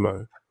 from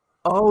homo.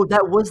 Oh,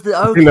 that was the.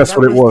 I think that's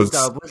what it was.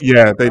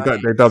 Yeah, they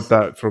dubbed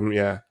that from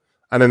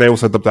and then they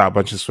also dubbed out a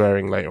bunch of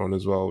swearing later on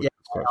as well. Yeah,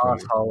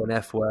 asshole and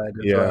F word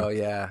as well.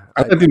 Yeah,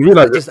 I didn't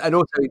realize. I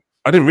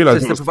didn't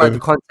realize. Just to provide the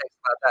context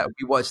about that,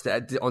 we watched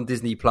it on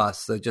Disney Plus.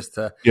 So just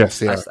to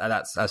that's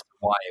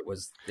why it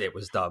was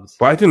dubbed.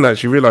 But I didn't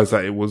actually realize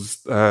that it was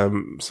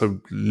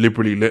so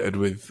liberally littered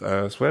with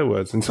swear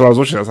words until I was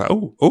watching it. I was like,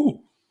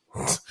 oh.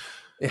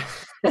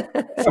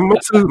 And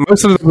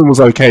most of them was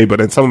okay, but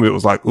then some of it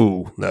was like,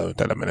 ooh, no, that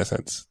doesn't make any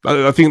sense.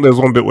 I think there was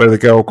one bit where the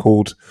girl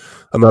called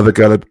another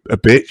girl a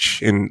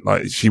bitch, in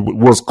like she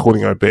was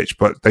calling her a bitch,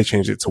 but they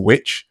changed it to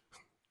witch.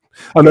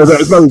 Oh no, it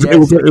was when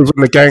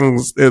the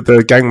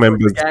gang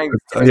members,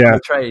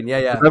 the train,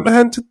 yeah.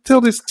 Man,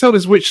 tell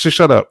this witch to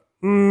shut up.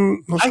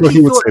 Not sure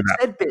he would say that.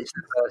 Said bitch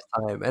the first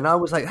time, and I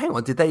was like, hang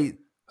on, did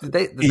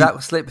that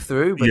slip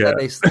through? But then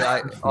they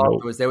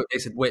afterwards they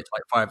said witch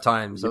like 5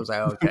 times. So I was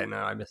like, okay, no,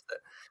 I missed it.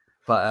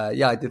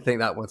 But I did think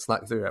that one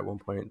snuck through at one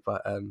point.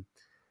 But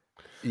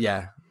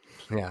yeah,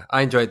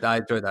 I enjoyed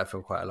that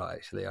film quite a lot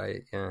actually.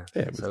 It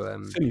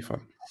was really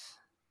fun.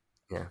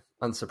 Yeah,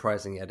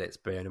 unsurprising edits,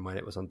 bearing in mind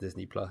it was on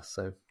Disney Plus.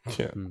 So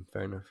fair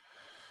enough.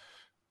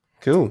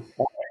 Cool.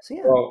 So,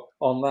 well,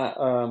 on that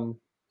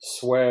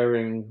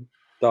swearing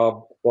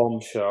dub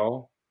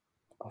bombshell,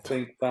 I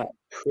think that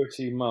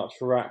pretty much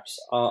wraps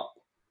up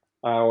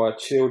our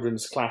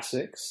children's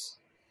classics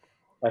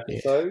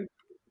episode.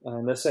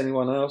 Unless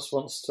anyone else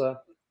wants to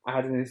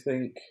add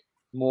anything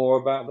more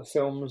about the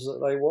films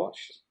that they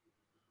watched.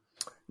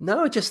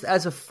 No, just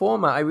as a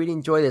format, I really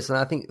enjoy this, and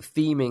I think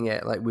theming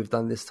it like we've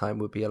done this time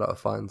would be a lot of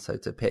fun. So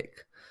to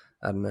pick,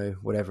 I don't know,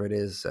 whatever it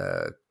is,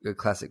 a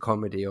classic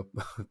comedy, or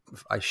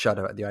I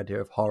shudder at the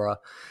idea of horror,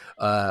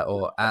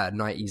 or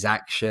 90s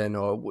action,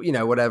 or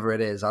whatever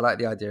it is. I like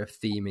the idea of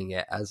theming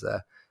it as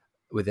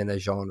within a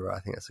genre.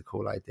 I think that's a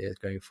cool idea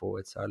going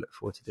forward. So I look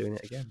forward to doing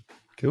it again.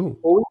 Cool.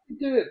 Well, we could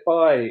do it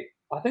by.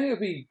 I think it would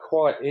be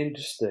quite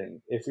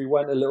interesting if we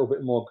went a little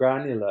bit more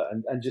granular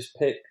and just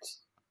picked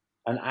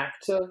an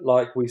actor,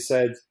 like we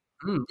said.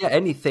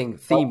 Anything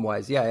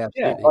theme-wise. Yeah,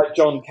 absolutely. Like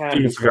John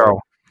Candy's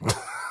Girl.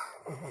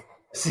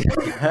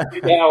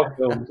 Gal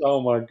films.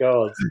 Oh my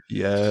god.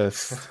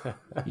 Yes.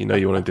 You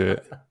want to do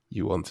it.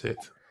 You want it.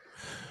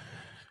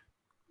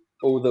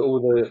 All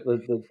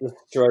the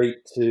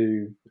straight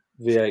to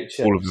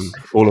VHS.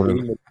 All of them.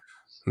 And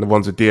the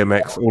ones with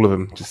DMX, all of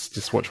them.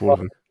 Just watch all of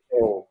them.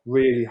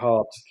 Really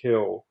hard to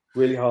kill.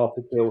 Really hard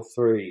to kill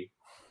 3.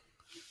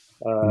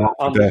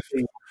 Death.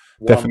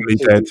 Definitely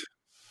dead.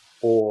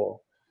 4.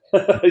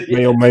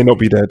 May or may not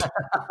be dead.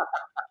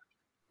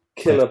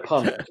 Killer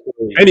Punch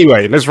 3.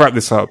 Anyway, let's wrap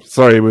this up.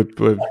 Sorry, we're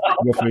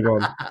waffling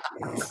on.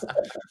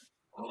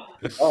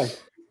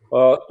 Right.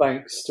 Well,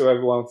 thanks to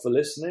everyone for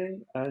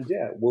listening, and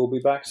we'll be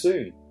back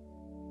soon.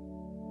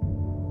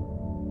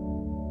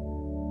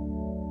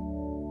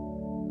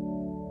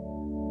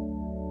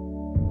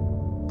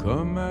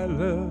 Come, my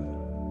love,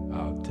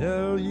 I'll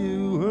tell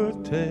you a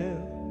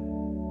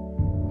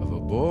tale of a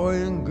boy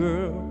and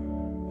girl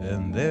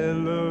and their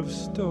love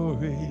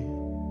story,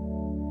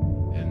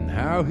 and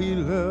how he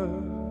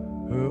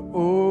loved her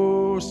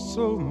oh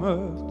so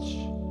much,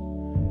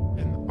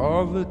 and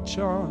all the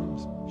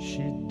charms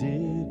she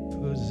did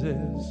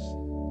possess.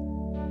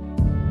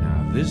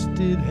 Now this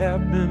did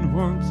happen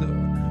once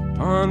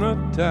upon a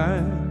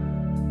time,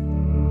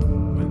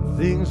 when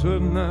things were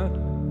not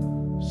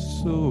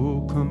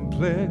so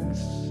complex,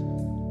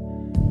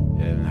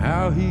 and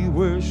how he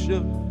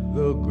worshipped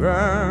the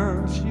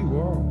ground she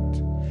walked,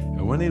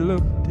 and when he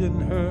looked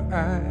in her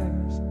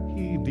eyes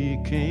he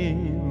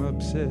became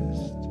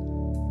obsessed.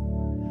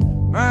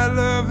 My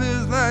love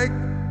is like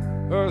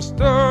a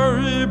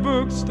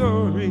storybook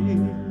story,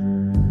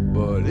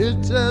 but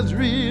it's as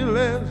real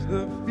as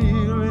the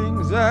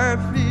feelings I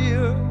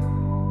feel.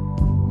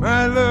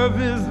 My love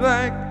is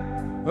like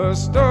a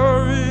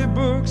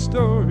storybook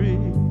story,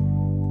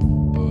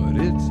 but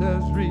it's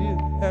as real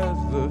as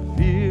the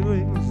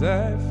feelings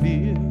I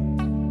feel.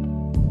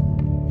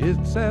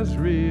 It's as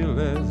real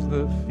as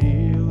the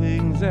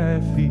feelings I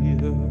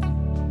feel.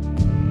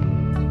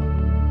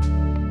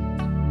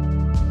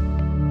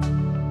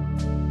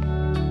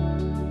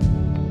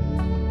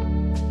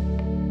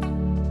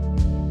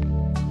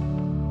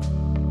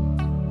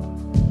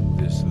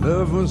 This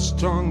love was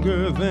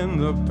stronger than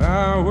the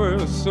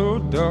power so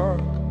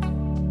dark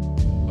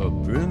a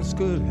prince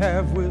could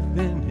have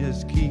within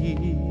his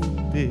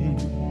keeping.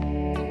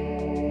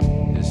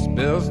 His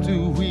spells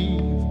to weave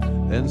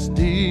and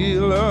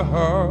steal a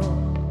heart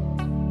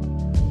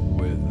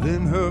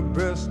within her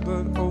breast,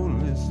 but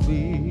only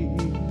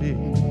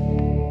sleeping.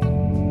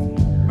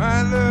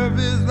 My love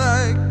is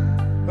like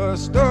a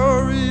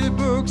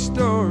storybook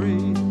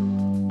story,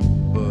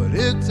 but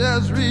it's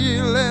as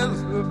real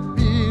as the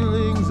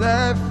feelings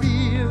I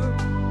feel.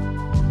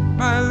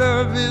 My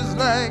love is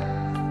like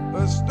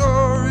a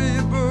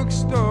storybook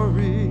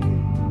story,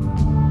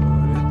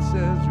 but it's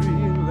as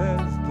real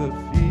as the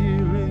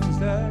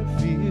feelings I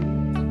feel.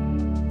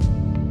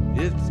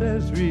 It's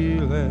as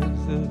real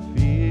as the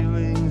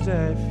feelings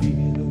I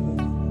feel.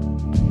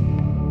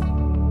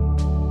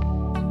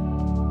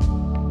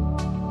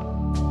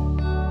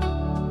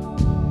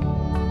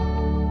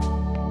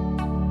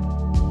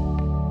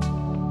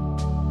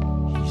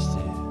 He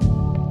said,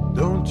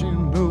 don't you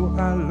know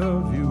I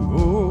love you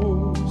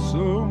oh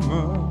so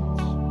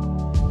much,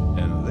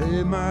 and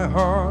lay my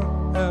heart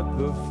at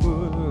the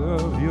foot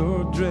of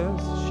your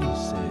dress. She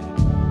said,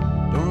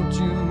 don't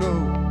you know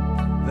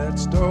that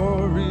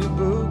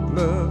storybook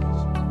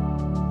loves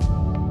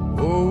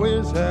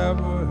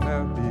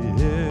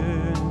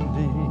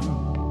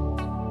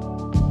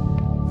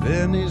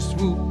Then he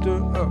swooped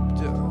her up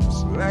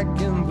just like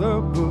in the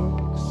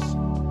books,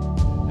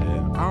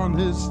 and on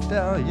his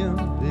stallion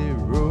they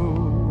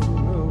rode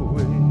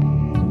away.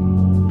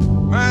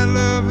 My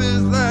love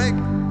is like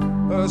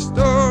a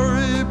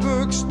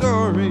storybook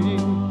story,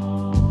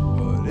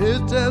 but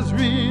it's as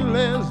real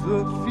as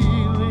the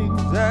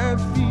feelings I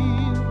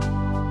feel.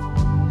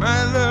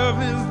 My love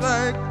is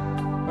like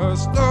a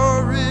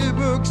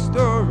storybook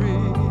story,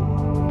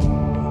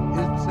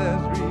 but it's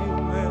as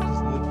real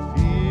as the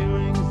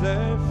feelings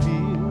I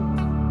feel.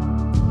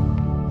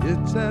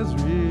 It's as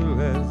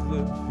real as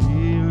the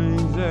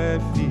feelings I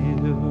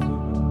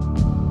feel.